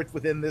make sure it's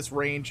within this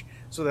range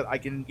so that I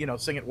can,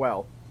 sing it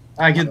well.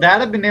 Because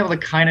that I've been able to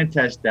kind of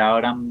test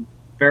out. I'm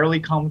fairly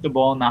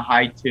comfortable in the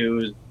high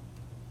 2s.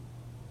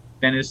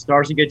 Then it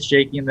starts to get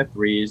shaky in the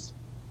 3s.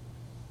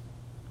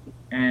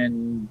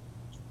 And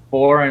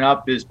 4 and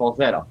up is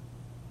falsetto.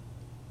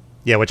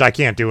 Yeah, which I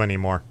can't do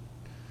anymore.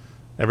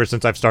 Ever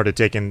since I've started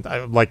taking,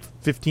 like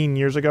 15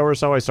 years ago or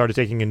so, I started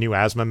taking a new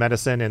asthma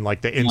medicine, and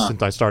like the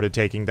instant I started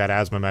taking that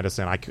asthma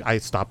medicine, I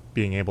stopped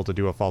being able to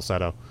do a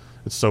falsetto.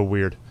 It's so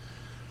weird.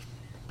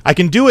 I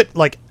can do it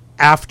like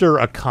after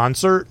a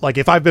concert, like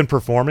if I've been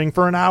performing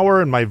for an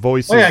hour and my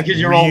voice is 'cause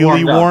you're all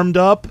really warmed up. warmed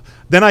up,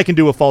 then I can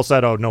do a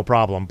falsetto, no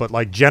problem. But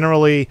like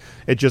generally,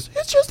 it's just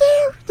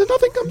there. Then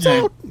nothing comes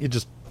out. You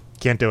just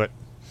can't do it.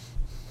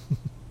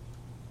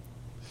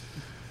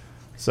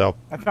 So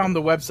I found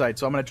the website,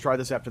 so I'm going to try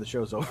this after the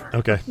show's over.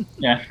 okay.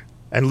 Yeah.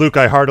 And Luke,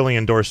 I heartily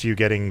endorse you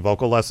getting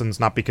vocal lessons,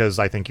 not because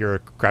I think you're a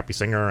crappy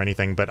singer or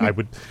anything, but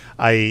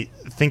I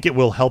think it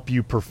will help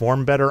you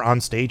perform better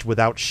on stage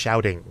without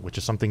shouting, which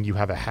is something you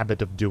have a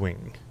habit of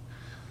doing.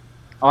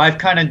 Oh, I've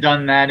kind of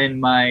done that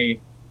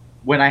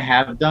when I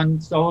have done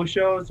solo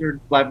shows or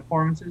live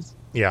performances.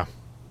 Yeah.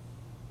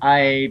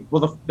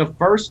 The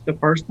first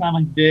time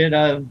I did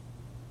an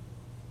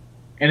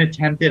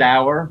attempted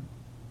hour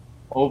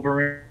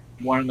over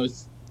in one of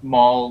those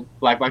small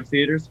black box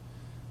theaters,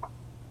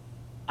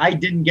 I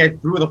didn't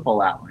get through the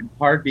full hour, in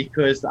part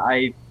because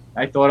I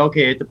thought,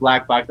 okay, it's a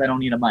black box, I don't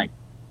need a mic.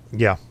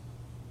 Yeah.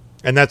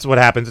 And that's what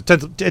happens. It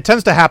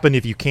tends to happen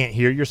if you can't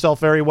hear yourself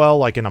very well,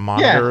 like in a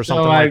monitor or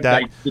something like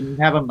that. I didn't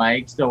have a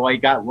mic, so I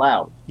got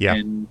loud. Yeah.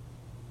 And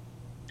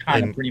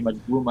kind of pretty much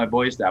blew my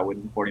voice out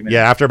within 40 minutes.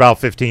 Yeah, after about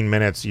 15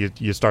 minutes, you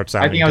start I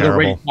sounding think I was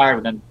terrible.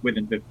 already tired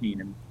within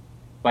 15, and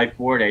by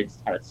 40, I just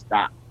had to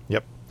stop.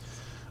 Yep.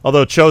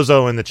 Although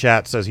Chozo in the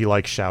chat says he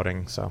likes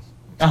shouting, so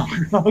Oh,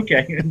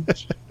 okay.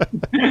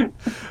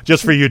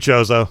 just for you,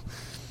 Chozo.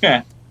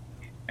 Yeah.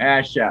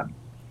 Sure.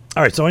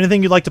 All right, so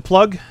anything you'd like to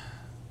plug?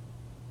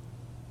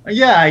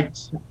 Yeah,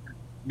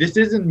 this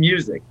isn't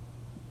music,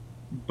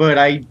 but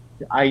I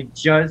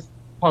just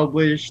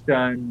published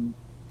a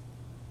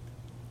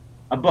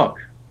book.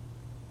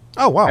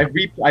 Oh, wow.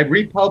 I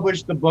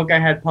republished the book I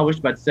had published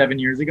about 7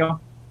 years ago.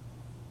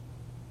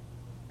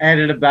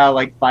 Added about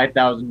like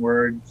 5,000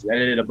 words,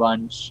 edited a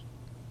bunch.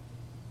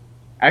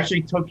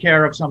 Actually took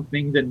care of some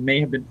things that may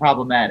have been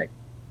problematic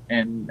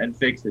and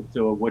fixed it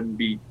so it wouldn't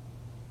be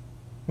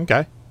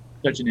Okay.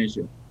 such an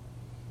issue.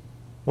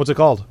 What's it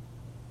called?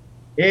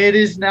 It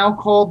is now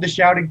called The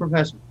Shouting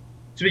Professor.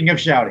 Speaking of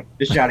shouting,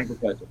 The Shouting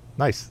Professor.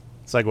 Nice.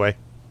 Segue.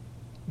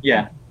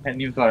 Yeah,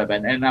 hadn't even thought of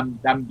it. And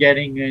I'm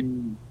getting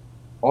an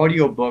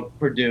audiobook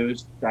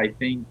produced, I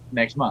think,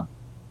 next month.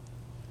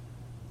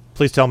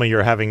 Please tell me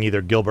you're having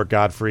either Gilbert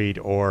Gottfried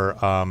or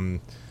Do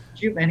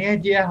you have any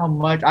idea how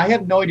much? I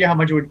have no idea how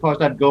much it would cost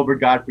to have Gilbert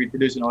Gottfried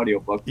produce an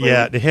audiobook. but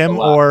yeah, it's him a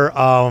lot. or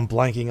I'm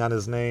blanking on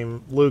his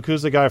name. Luke,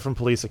 who's the guy from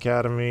Police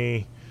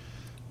Academy?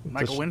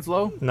 Michael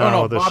Winslow?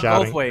 No, the Bob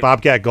shouting. Goldthwait.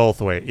 Bobcat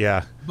Goldthwait,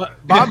 yeah.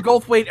 But Bob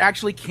Goldthwait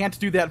actually can't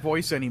do that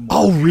voice anymore.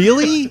 Oh,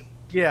 really?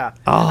 Yeah.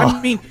 Oh.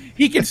 I mean,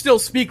 he can still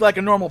speak like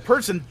a normal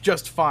person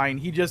just fine.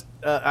 He just,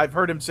 I've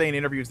heard him say in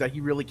interviews that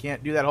he really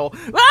can't do that whole,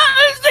 that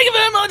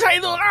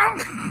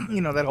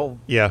whole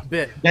Yeah.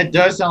 bit. That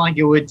does sound like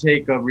it would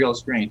take a real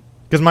strain.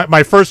 Because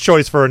my first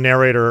choice for a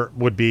narrator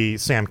would be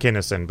Sam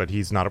Kinison, but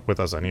he's not with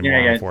us anymore, Yeah,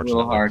 it's a unfortunately.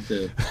 little hard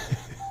to.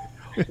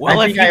 Well,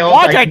 I if think you I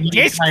want also- I a need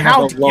kind of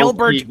discount a low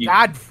Gilbert key.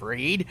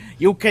 Gottfried,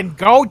 you can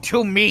go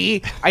to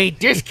me, a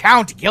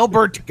discount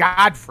Gilbert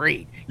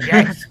Gottfried.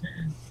 Yes.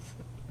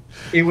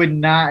 It would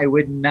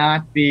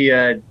not be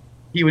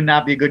he would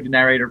not be a good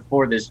narrator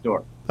for this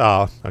story.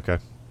 Oh, okay.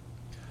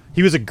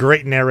 He was a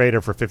great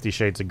narrator for 50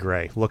 Shades of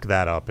Grey. Look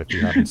that up if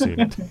you haven't seen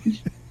it.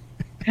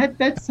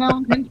 That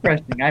sounds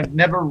interesting. I've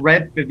never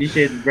read 50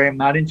 Shades of Grey. I'm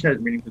not interested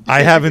in reading 50 Shades I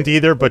of haven't Grey.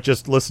 either, but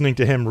just listening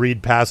to him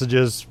read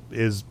passages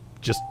is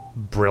just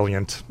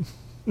brilliant.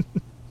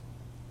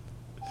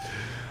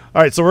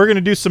 All right, so we're going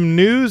to do some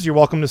news. You're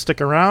welcome to stick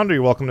around, or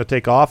you're welcome to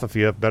take off if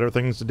you have better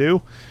things to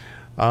do.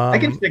 I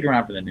can stick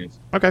around for the news.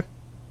 Okay.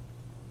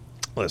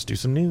 Let's do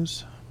some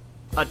news.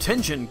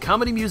 Attention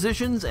comedy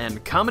musicians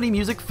and comedy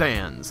music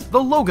fans. The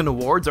Logan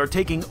Awards are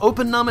taking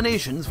open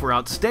nominations for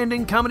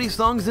outstanding comedy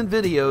songs and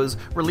videos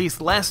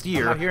released last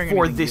year not hearing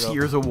for anything, this Guido.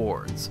 year's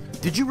awards.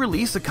 Did you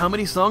release a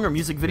comedy song or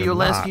music video You're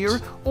last not. year?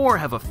 Or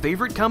have a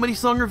favorite comedy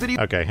song or video?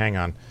 Okay, hang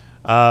on.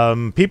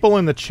 People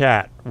in the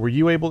chat,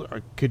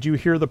 could you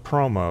hear the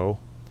promo?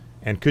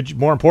 And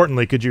more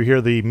importantly, could you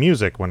hear the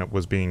music when it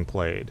was being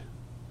played?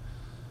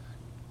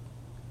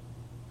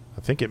 I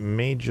think it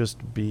may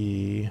just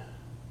be...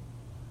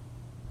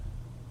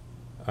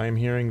 I'm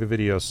hearing the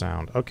video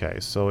sound. Okay,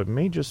 so it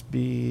may just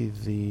be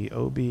the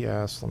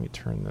OBS. Let me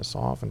turn this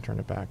off and turn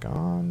it back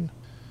on.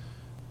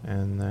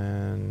 And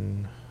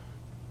then...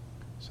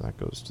 So that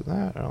goes to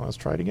that. Oh, let's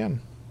try it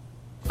again.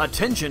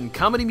 Attention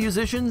comedy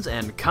musicians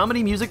and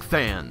comedy music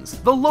fans.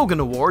 The Logan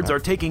Awards are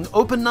taking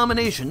open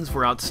nominations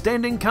for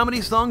outstanding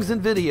comedy songs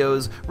and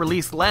videos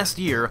released last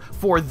year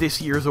for this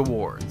year's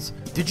awards.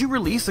 Did you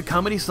release a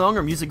comedy song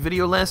or music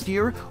video last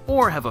year?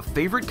 Or have a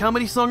favorite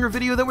comedy song or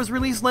video that was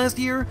released last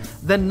year?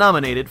 Then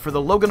nominate it for the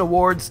Logan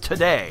Awards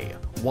today.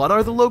 What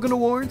are the Logan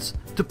Awards?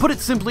 To put it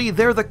simply,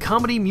 they're the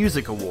Comedy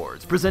Music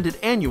Awards, presented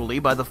annually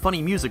by the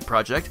Funny Music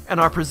Project, and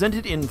are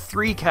presented in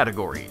 3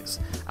 categories: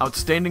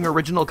 Outstanding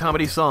Original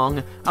Comedy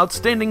Song,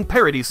 Outstanding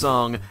Parody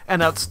Song,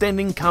 and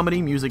Outstanding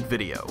Comedy Music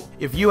Video.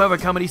 If you have a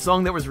comedy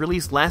song that was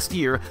released last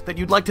year that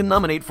you'd like to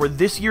nominate for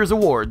this year's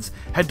awards,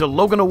 head to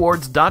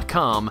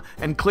LoganAwards.com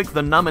and click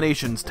the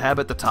Nominations tab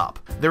at the top.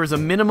 There is a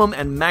minimum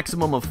and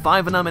maximum of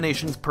 5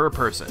 nominations per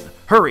person.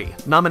 Hurry!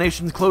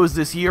 Nominations close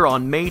this year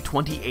on May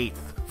 28th.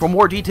 For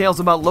more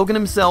details about Logan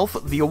himself,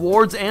 the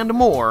awards, and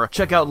more,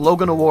 check out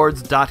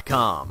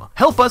LoganAwards.com.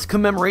 Help us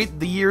commemorate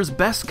the year's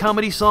best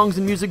comedy songs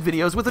and music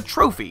videos with a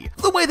trophy,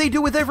 the way they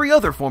do with every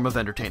other form of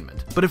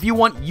entertainment. But if you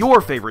want your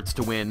favorites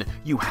to win,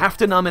 you have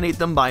to nominate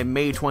them by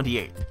May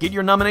 28th. Get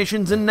your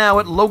nominations in now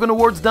at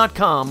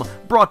LoganAwards.com,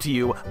 brought to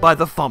you by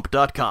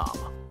TheFump.com.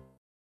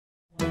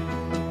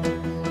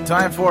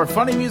 Time for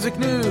funny music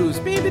news.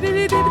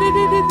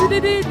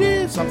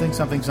 Something,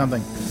 something,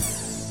 something.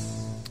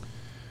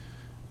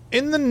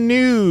 In the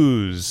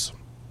news.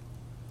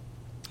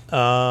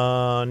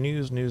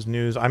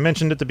 News. I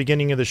mentioned at the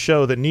beginning of the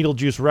show that Needle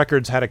Juice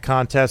Records had a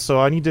contest, so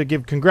I need to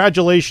give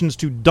congratulations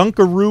to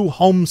Dunkaroo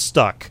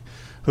Homestuck,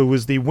 who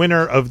was the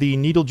winner of the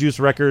Needle Juice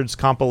Records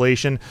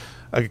compilation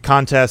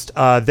contest.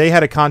 They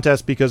had a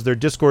contest because their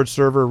Discord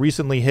server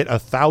recently hit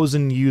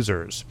 1,000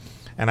 users,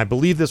 and I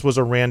believe this was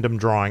a random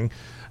drawing.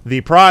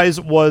 The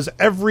prize was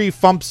every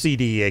Fump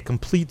CD, a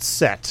complete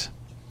set,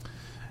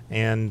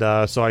 and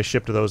so I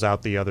shipped those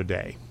out the other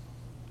day.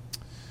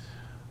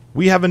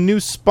 We have a new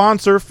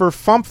sponsor for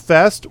Fump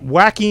Fest,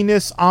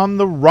 Wackiness on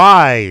the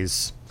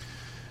Rise.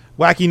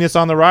 Wackiness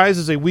on the Rise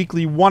is a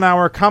weekly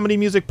 1-hour comedy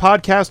music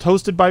podcast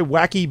hosted by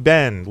Wacky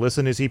Ben.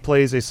 Listen as he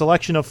plays a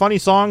selection of funny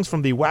songs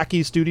from the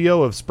Wacky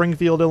Studio of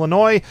Springfield,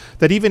 Illinois,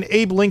 that even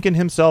Abe Lincoln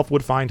himself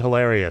would find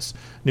hilarious.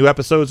 New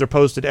episodes are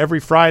posted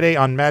every Friday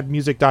on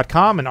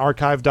madmusic.com and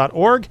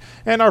archive.org,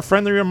 and our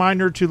friendly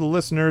reminder to the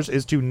listeners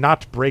is to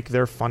not break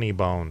their funny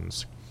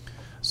bones.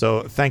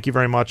 So thank you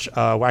very much,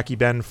 Wacky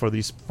Ben, for the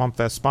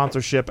FumpFest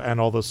sponsorship and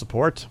all the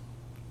support.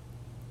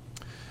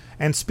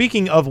 And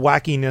speaking of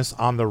Wackiness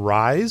on the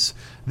Rise,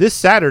 this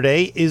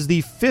Saturday is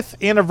the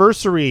 5th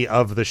anniversary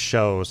of the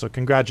show. So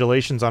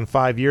congratulations on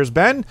 5 years,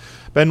 Ben.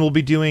 Ben will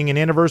be doing an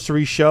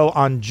anniversary show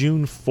on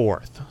June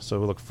 4th.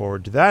 So we look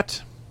forward to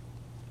that.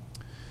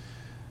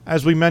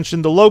 As we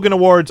mentioned, the Logan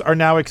Awards are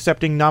now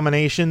accepting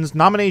nominations.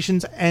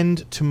 Nominations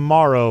end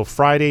tomorrow,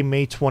 Friday,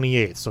 May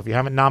 28th. So if you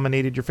haven't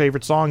nominated your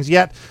favorite songs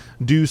yet,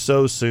 do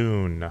so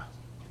soon.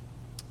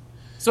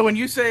 So when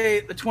you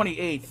say the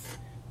 28th,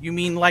 you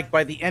mean like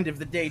by the end of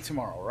the day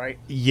tomorrow, right?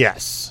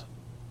 Yes.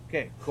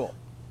 Okay, cool.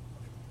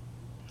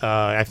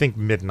 I think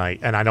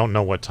midnight, and I don't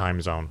know what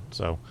time zone.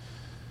 So,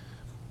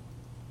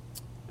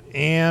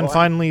 and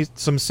finally,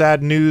 some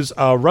sad news.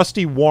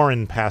 Rusty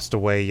Warren passed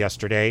away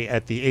yesterday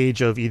at the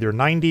age of either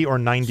 90 or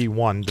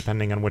 91,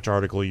 depending on which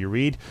article you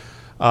read.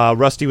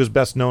 Rusty was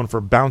best known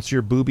for Bounce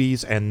Your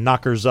Boobies and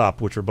Knockers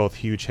Up, which were both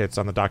huge hits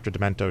on the Dr.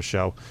 Demento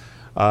show.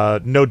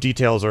 No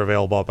details are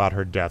available about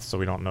her death, so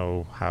we don't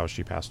know how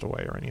she passed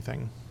away or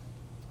anything.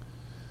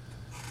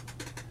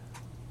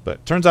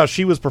 But turns out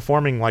she was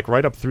performing like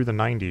right up through the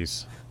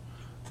 90s.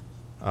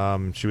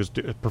 She was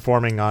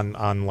performing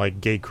on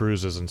like gay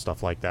cruises and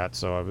stuff like that,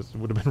 so it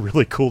would have been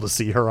really cool to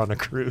see her on a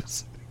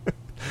cruise.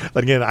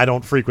 But again, I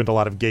don't frequent a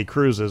lot of gay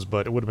cruises,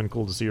 but it would have been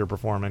cool to see her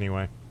perform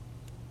anyway.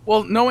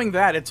 Well, knowing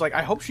that, it's like,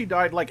 I hope she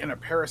died like in a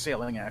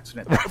parasailing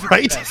accident.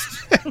 Right?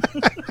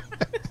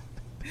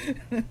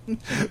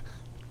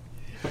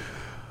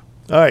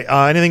 All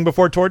right. Anything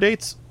before tour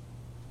dates?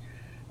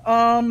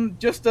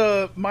 Just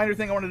a minor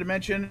thing I wanted to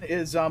mention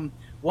is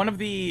one of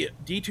the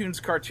D-Toons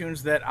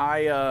cartoons that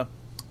I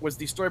was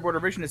the storyboard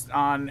revisionist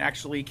on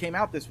actually came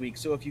out this week.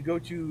 So if you go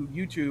to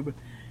YouTube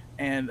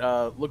and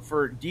look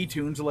for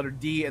D-Toons, the letter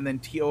D and then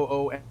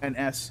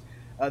Toons,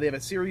 they have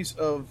a series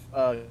of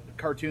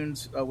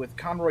cartoons with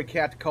Conroy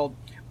Cat called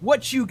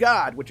What You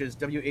Got, which is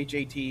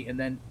WHAT and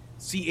then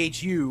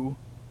CHU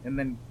and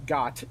then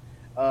got.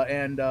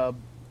 And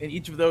in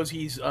each of those,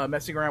 he's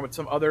messing around with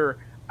some other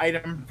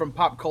item from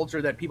pop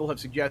culture that people have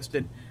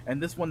suggested.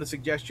 And this one, the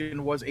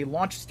suggestion was a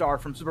launch star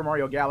from Super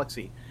Mario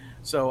Galaxy.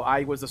 So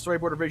I was the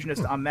storyboard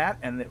revisionist on that,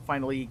 and it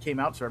finally came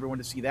out for everyone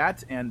to see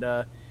that. And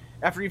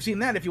after you've seen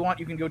that, if you want,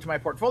 you can go to my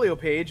portfolio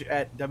page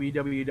at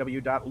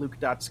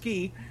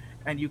www.luke.ski,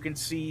 and you can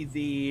see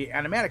the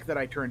animatic that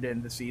I turned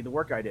in to see the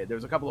work I did.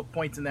 There's a couple of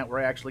points in that where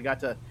I actually got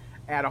to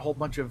add a whole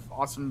bunch of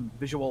awesome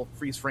visual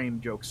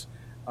freeze-frame jokes.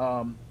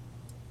 And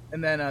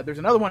then there's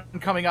another one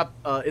coming up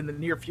in the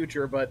near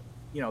future, but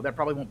that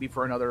probably won't be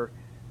for another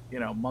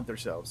month or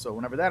so. So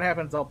whenever that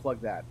happens, I'll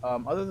plug that.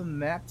 Other than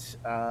that,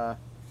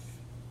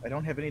 I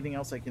don't have anything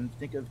else I can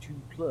think of to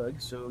plug.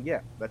 So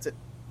yeah, that's it.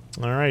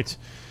 All right.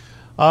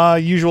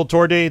 Usual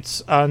tour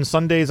dates on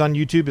Sundays on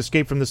YouTube,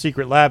 Escape from the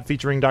Secret Lab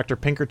featuring Dr.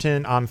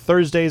 Pinkerton. On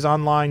Thursdays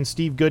online,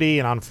 Steve Goody.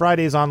 And on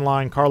Fridays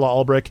online, Carla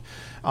Ulbrich.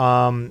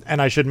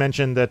 And I should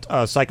mention that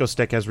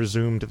Psychostick has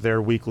resumed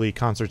their weekly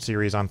concert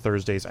series on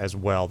Thursdays as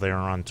well. They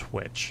are on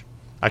Twitch.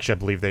 Actually, I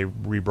believe they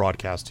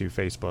rebroadcast to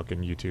Facebook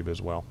and YouTube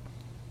as well.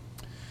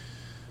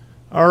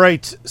 All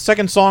right,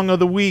 second song of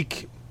the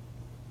week.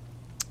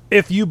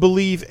 If You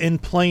Believe in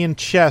Playing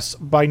Chess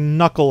by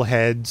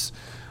Knuckleheads.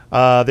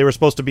 They were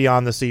supposed to be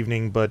on this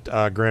evening, but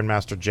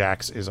Grandmaster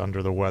Jax is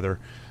under the weather.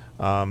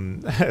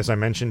 As I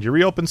mentioned, you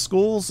reopen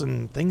schools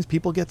and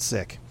people get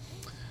sick.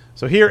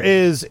 So here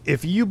is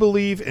If You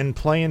Believe in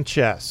Playing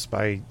Chess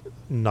by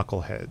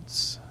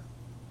Knuckleheads.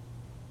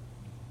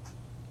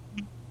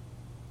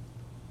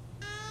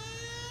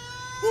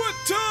 What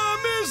time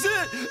is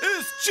it?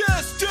 It's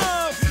chess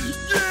time!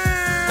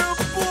 Yeah,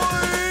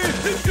 boy!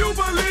 If you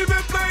believe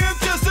in playing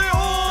chess, say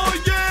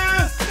oh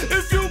yeah!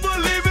 If you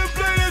believe in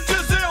playing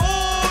chess, say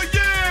oh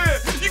yeah!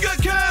 You got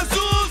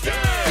castles,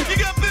 yeah! You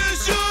got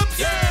bishops,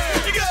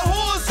 yeah! You got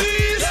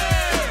horses,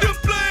 yeah! You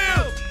play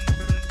 'em!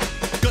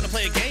 Gonna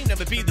play a game,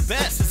 never be the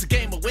best. It's a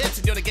game of wits,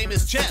 and the game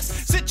is chess.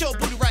 Sit your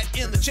booty right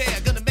in the chair.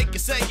 Gonna make you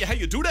say how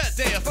you do that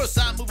there. First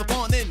I move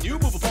upon, then you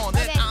move upon,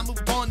 then I move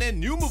upon,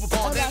 then you move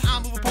upon, then I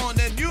move upon,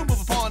 then you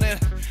move upon it.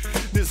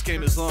 This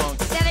game is long.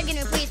 Dad, can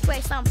you please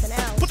play something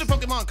else? Put the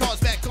Pokemon cards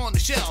back on the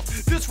shelf.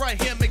 This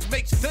right here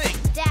makes you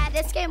think. Dad,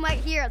 this game right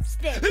here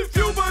stinks. If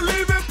you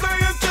believe in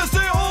playing chess,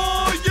 say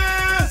oh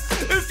yeah.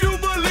 If you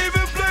believe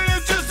in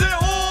playing chess, say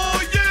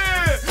oh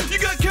yeah. You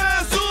got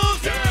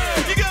castles,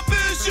 yeah. You got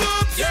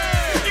bishops,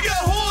 yeah. You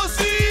got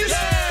horses,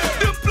 yeah.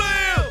 You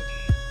play 'em.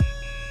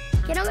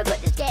 Can I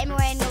put this game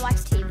away and go watch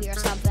TV or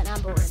something?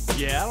 I'm bored.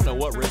 Yeah, I don't know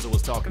what Rizzo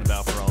was talking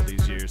about for all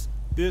these years.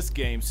 This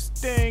game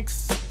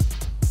stinks.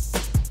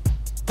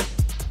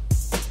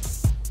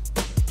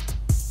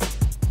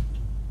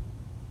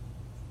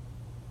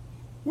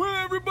 Where'd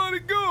everybody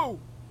go?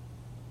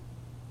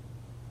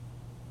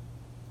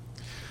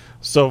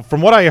 So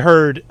from what I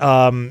heard,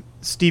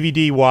 Stevie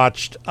D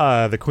watched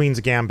The Queen's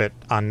Gambit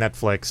on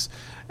Netflix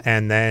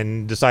and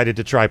then decided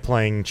to try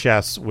playing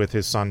chess with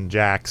his son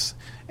Jax,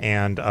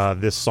 and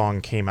this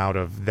song came out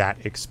of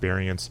that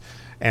experience.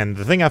 And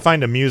the thing I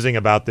find amusing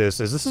about this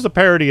is a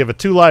parody of a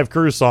Two Live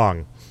Crew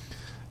song,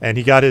 and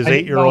he got his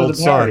 8-year-old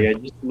son. I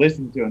just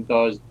listened to it and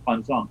thought it was a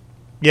fun song.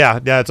 Yeah,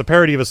 it's a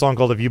parody of a song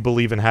called If You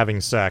Believe in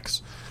Having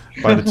Sex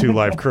by the Two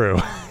Live Crew.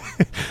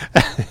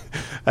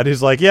 And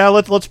he's like, yeah,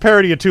 let's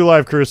parody a Two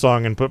Live Crew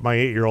song and put my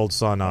 8-year-old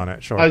son on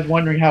it. Sure. I was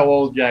wondering how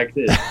old Jax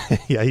is.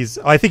 Yeah,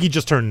 I think he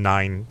just turned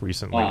 9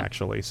 recently,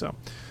 actually. So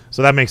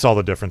that makes all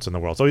the difference in the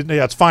world. So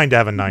yeah, it's fine to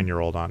have a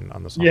 9-year-old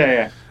on the song.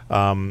 Yeah.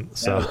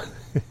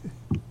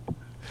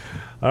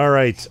 All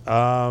right.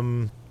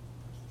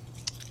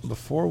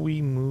 Before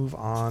we move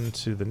on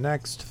to the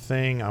next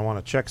thing, I want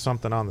to check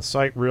something on the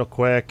site real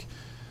quick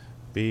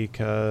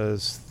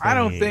because I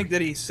don't think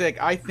that he's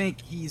sick. I think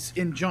he's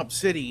in Jump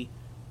City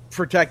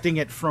protecting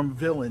it from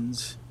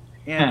villains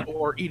and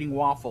or eating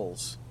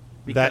waffles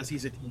because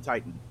he's a Teen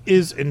Titan.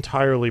 Is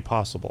entirely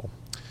possible.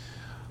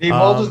 They've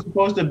also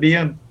supposed to be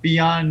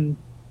on.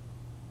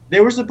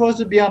 They were supposed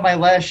to be on my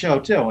last show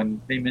too,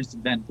 and they missed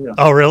it then too.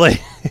 Oh, really?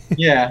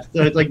 Yeah,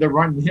 so it's like they're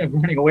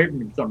running away from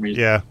me for some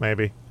reason. Yeah,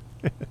 maybe.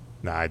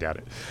 Nah, I doubt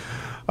it.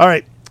 All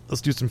right,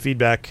 let's do some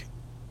feedback.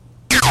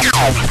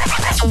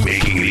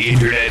 Making the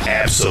internet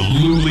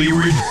absolutely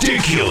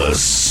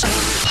ridiculous.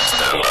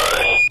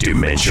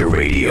 Dementia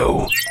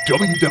Radio.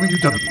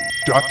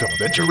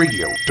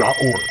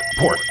 www.dementiaradio.org.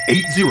 Port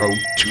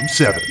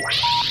 8027.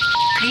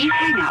 Please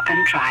hang up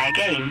and try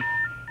again.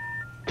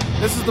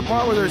 This is the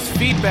part where there's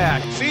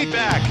feedback.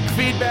 Feedback.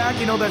 Feedback.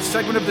 You know that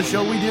segment of the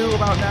show we do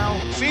about now?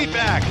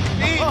 Feedback.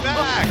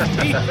 Feedback.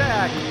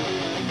 Feedback.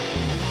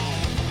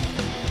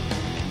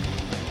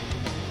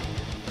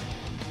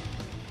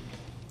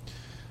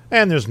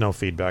 And there's no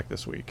feedback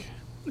this week.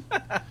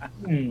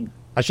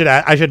 I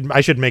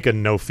should make a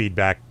no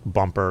feedback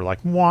bumper, like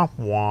wah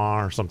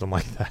wah or something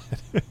like that.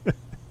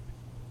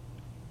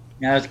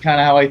 Yeah, that's kind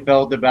of how I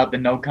felt about the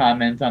no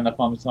comment on the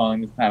Pump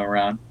song this time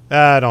around.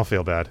 I don't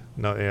feel bad.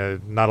 No,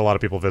 not a lot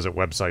of people visit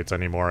websites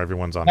anymore.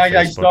 Everyone's on Facebook.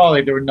 I saw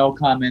like there were no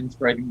comments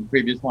for I think the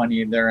previous one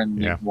either, and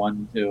Yeah. like,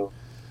 one too.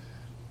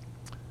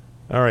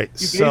 All right,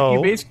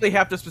 You basically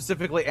have to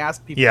specifically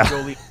ask people Yeah. to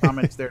go leave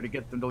comments there to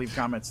get them to leave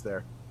comments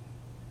there.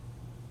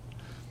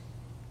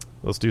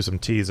 Let's do some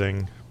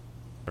teasing.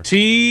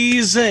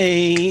 Teasing.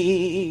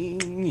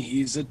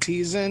 He's a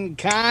teasing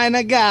kind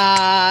of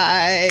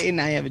guy.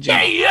 Now you have a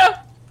joke.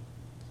 Yeah.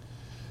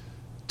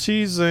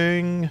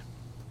 Teasing.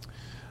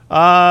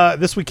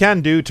 This we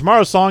can do.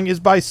 Tomorrow's song is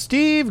by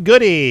Steve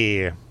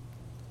Goody.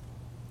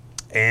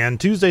 And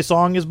Tuesday's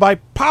song is by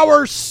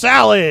Power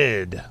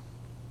Salad.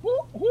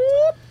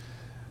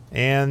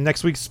 And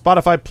next week's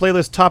Spotify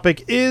playlist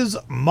topic is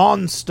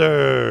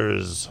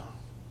monsters.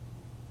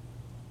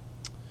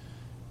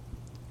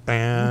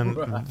 And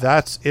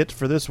that's it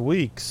for this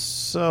week.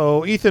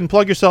 So, Ethan,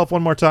 plug yourself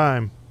one more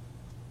time.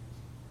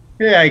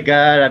 Yeah,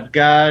 I've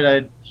got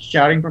a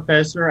Shouting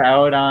Professor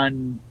out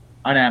on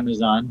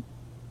Amazon,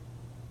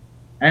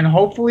 and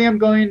hopefully I'm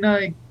going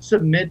to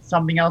submit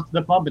something else to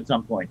the Pump at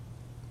some point.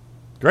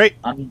 Great.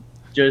 I'm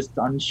just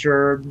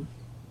unsure.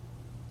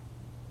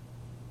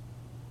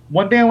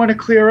 One thing I want to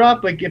clear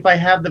up, like if I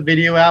have the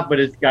video out, but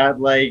it's got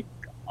like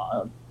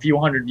a few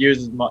hundred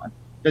views, doesn't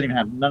even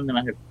have none of them.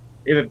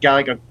 If it's got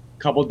like a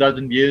couple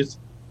dozen views,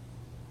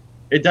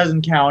 it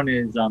doesn't count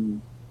as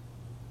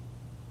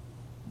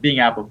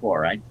being out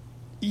before, right?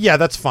 Yeah,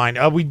 that's fine.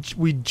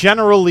 We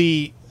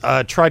generally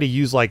try to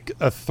use like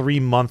a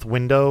 3-month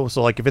window.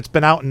 So like if it's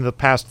been out in the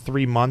past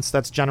 3 months,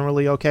 that's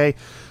generally okay.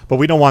 But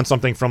we don't want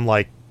something from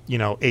like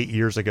 8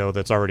 years ago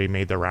that's already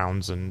made the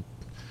rounds and.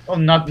 Well,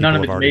 none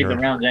of it's made the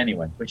heard. rounds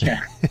anyway. But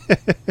yeah,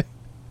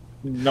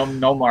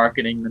 no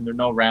marketing, and there are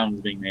no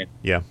rounds being made.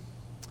 Yeah.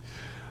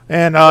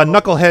 And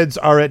Knuckleheads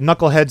are at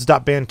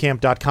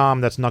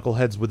knuckleheads.bandcamp.com. That's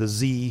Knuckleheads with a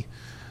Z.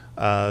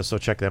 So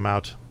check them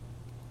out.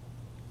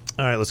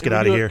 All right, let's get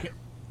out of here.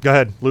 Go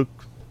ahead, Luke.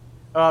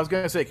 I was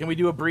going to say, can we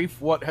do a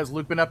brief what has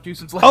Luke been up to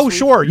since last Oh, week?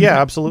 sure.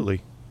 Yeah,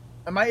 absolutely.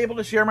 Am I able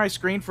to share my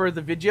screen for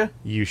the vidya?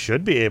 You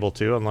should be able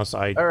to, unless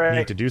I All right.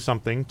 need to do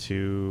something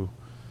to...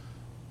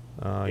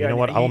 Yeah, you know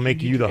what? I'll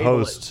make you the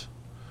host.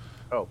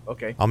 Oh,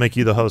 okay. I'll make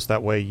you the host.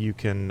 That way you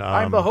can...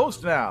 I'm the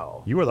host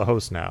now. You are the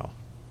host now.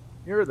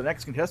 You're the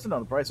next contestant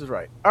on The Price is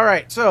Right. All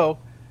right, so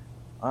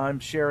I'm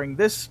sharing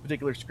this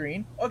particular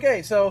screen.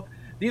 Okay, so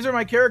these are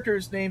my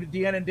characters named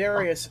Deanne and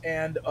Darius,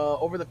 and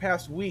over the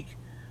past week,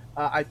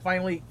 I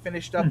finally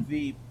finished up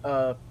the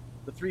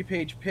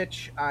 3-page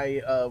pitch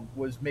I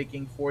was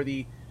making for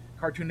the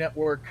Cartoon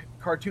Network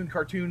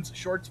Cartoons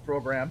Shorts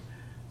program.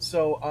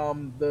 So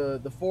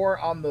the 4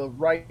 on the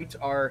right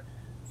are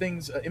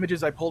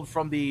images I pulled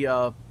from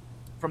the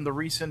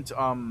recent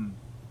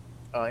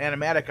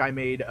animatic I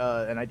made,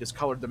 and I just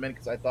colored them in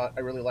because I thought I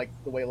really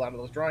liked the way a lot of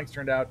those drawings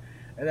turned out.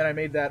 And then I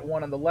made that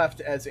one on the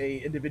left as a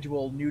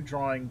individual new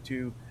drawing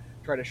to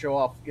try to show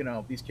off,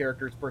 these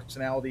characters'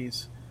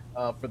 personalities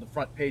for the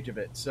front page of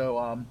it.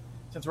 So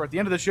since we're at the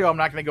end of the show, I'm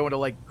not going to go into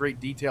like great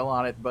detail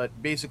on it,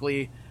 but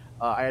basically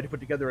I had to put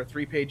together a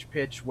 3-page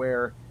pitch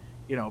where,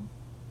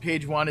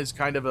 page 1 is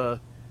kind of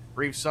a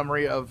brief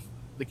summary of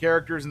the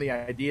characters and the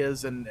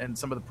ideas and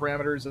some of the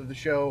parameters of the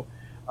show,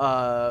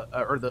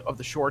 of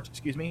the short,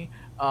 excuse me.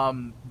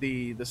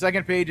 The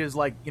second page is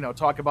like,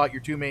 talk about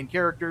your 2 main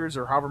characters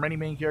or however many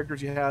main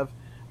characters you have.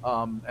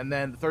 And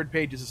then the third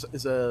page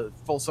is a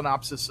full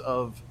synopsis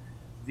of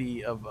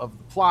the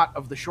plot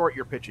of the short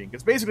you're pitching.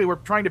 Because basically we're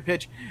trying to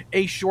pitch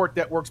a short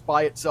that works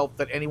by itself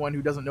that anyone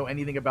who doesn't know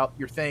anything about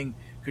your thing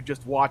could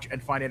just watch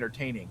and find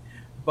entertaining.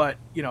 But,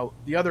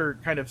 the other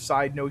kind of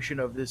side notion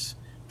of this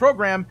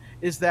program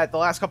is that the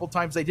last couple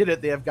times they did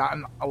it, they have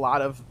gotten a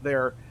lot of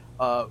their,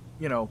 a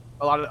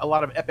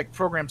lot of epic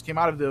programs came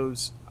out of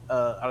those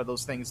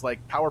things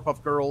like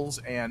Powerpuff Girls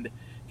and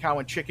Cow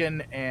and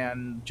Chicken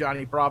and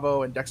Johnny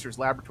Bravo and Dexter's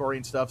Laboratory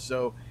and stuff.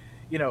 So,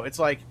 it's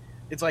like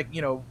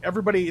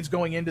everybody is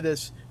going into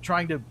this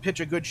trying to pitch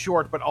a good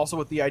short, but also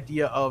with the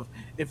idea of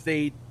if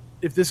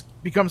this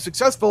becomes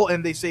successful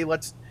and they say,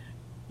 let's,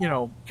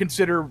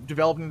 consider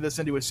developing this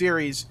into a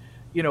series,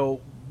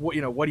 what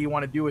do you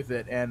want to do with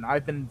it? And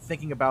I've been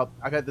thinking about,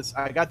 I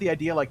got the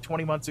idea like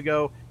 20 months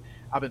ago.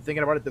 I've been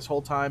thinking about it this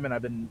whole time, and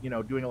I've been,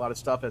 doing a lot of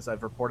stuff as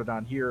I've reported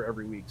on here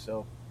every week.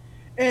 So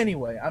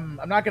anyway,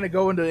 I'm not going to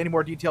go into any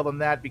more detail than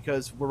that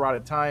because we're out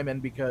of time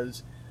and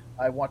because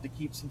I want to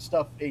keep some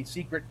stuff a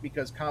secret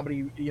because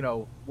comedy,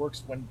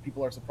 works when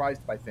people are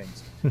surprised by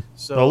things.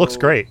 So it looks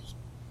great.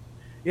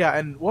 Yeah,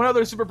 and one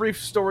other super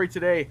brief story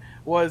today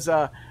was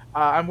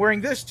I'm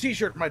wearing this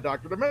T-shirt, my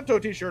Dr.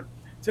 Demento T-shirt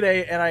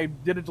today, and I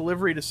did a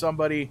delivery to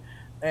somebody,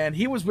 and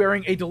he was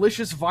wearing a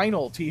Delicious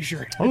Vinyl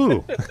T-shirt.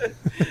 Ooh.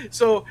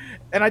 So,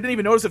 and I didn't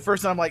even notice at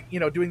first, and I'm like,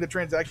 doing the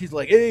transaction, he's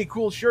like, hey,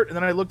 cool shirt, and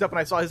then I looked up and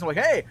I saw his, and I'm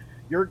like, hey,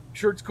 your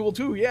shirt's cool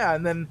too, yeah.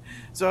 And then,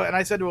 and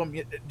I said to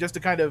him, just to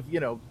kind of,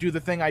 do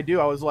the thing I do,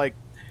 I was like,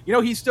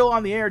 he's still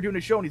on the air doing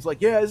a show, and he's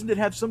like, yeah, doesn't it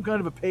have some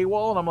kind of a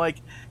paywall? And I'm like,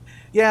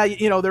 yeah,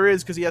 there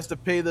is, because he has to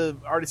pay the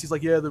artist. He's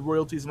like, yeah, the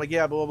royalties. I'm like,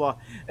 yeah, blah, blah,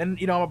 blah. And,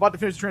 I'm about to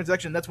finish the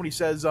transaction. That's when he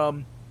says,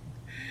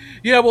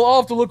 yeah, well,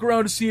 I'll have to look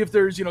around to see if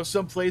there's,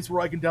 some place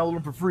where I can download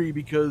them for free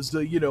because,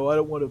 I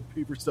don't want to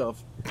pay for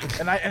stuff.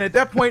 And at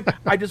that point,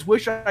 I just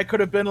wish I could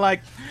have been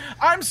like,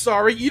 I'm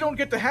sorry, you don't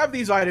get to have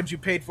these items you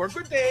paid for.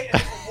 Good day.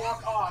 And just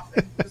walk off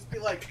and just be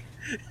like,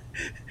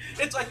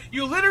 it's like,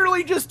 you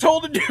literally just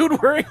told a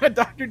dude wearing a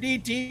Dr. D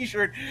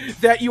T-shirt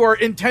that you are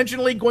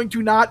intentionally going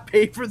to not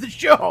pay for the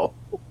show.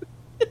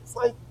 It's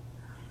like,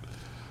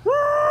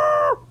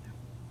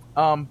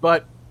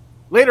 but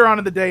later on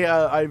in the day,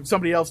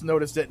 somebody else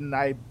noticed it, and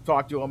I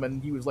talked to him,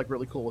 and he was like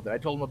really cool with it. I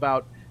told him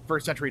about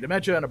First Century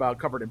Dementia and about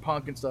Covered in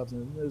Punk and stuff,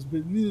 and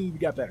we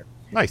got better.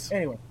 Nice.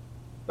 Anyway,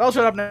 I'll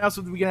shut up now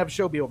so we can have the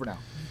show be over now.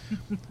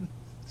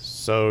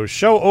 So,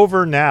 show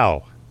over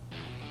now.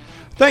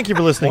 Thank you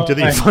for listening to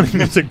the Funny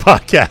Music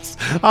Podcast.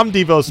 I'm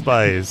Devo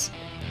Spies.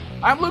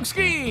 I'm Luke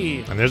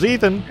Ski. And there's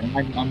Ethan. And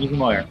I'm Ethan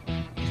Moyer.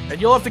 And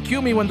you'll have to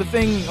cue me when the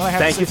thing...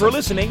 Thank you for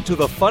listening to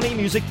the Funny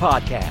Music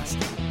Podcast.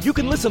 You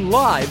can listen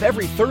live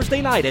every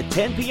Thursday night at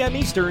 10 p.m.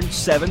 Eastern,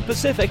 7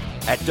 Pacific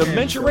at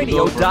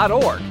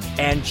DementiaRadio.org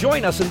and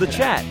join us in the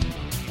chat.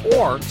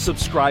 Or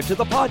subscribe to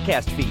the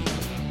podcast feed.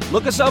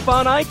 Look us up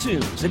on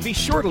iTunes and be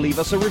sure to leave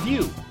us a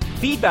review.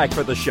 Feedback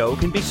for the show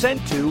can be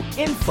sent to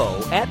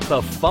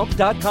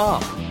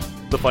info@thefump.com.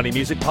 The Funny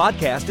Music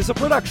Podcast is a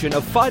production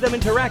of Fidem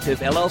Interactive,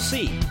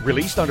 LLC,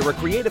 released under a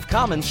Creative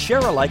Commons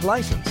share-alike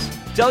license.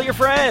 Tell your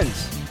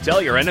friends,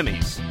 tell your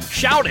enemies,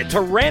 shout it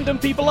to random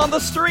people on the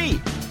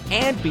street,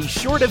 and be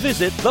sure to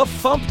visit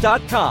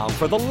thefump.com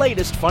for the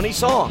latest funny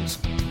songs.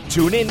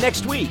 Tune in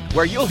next week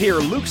where you'll hear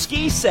Luke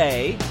Ski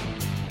say,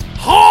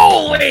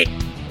 Holy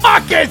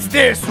fuck is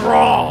this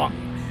wrong?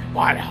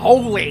 But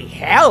holy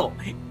hell,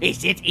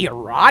 is it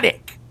erotic?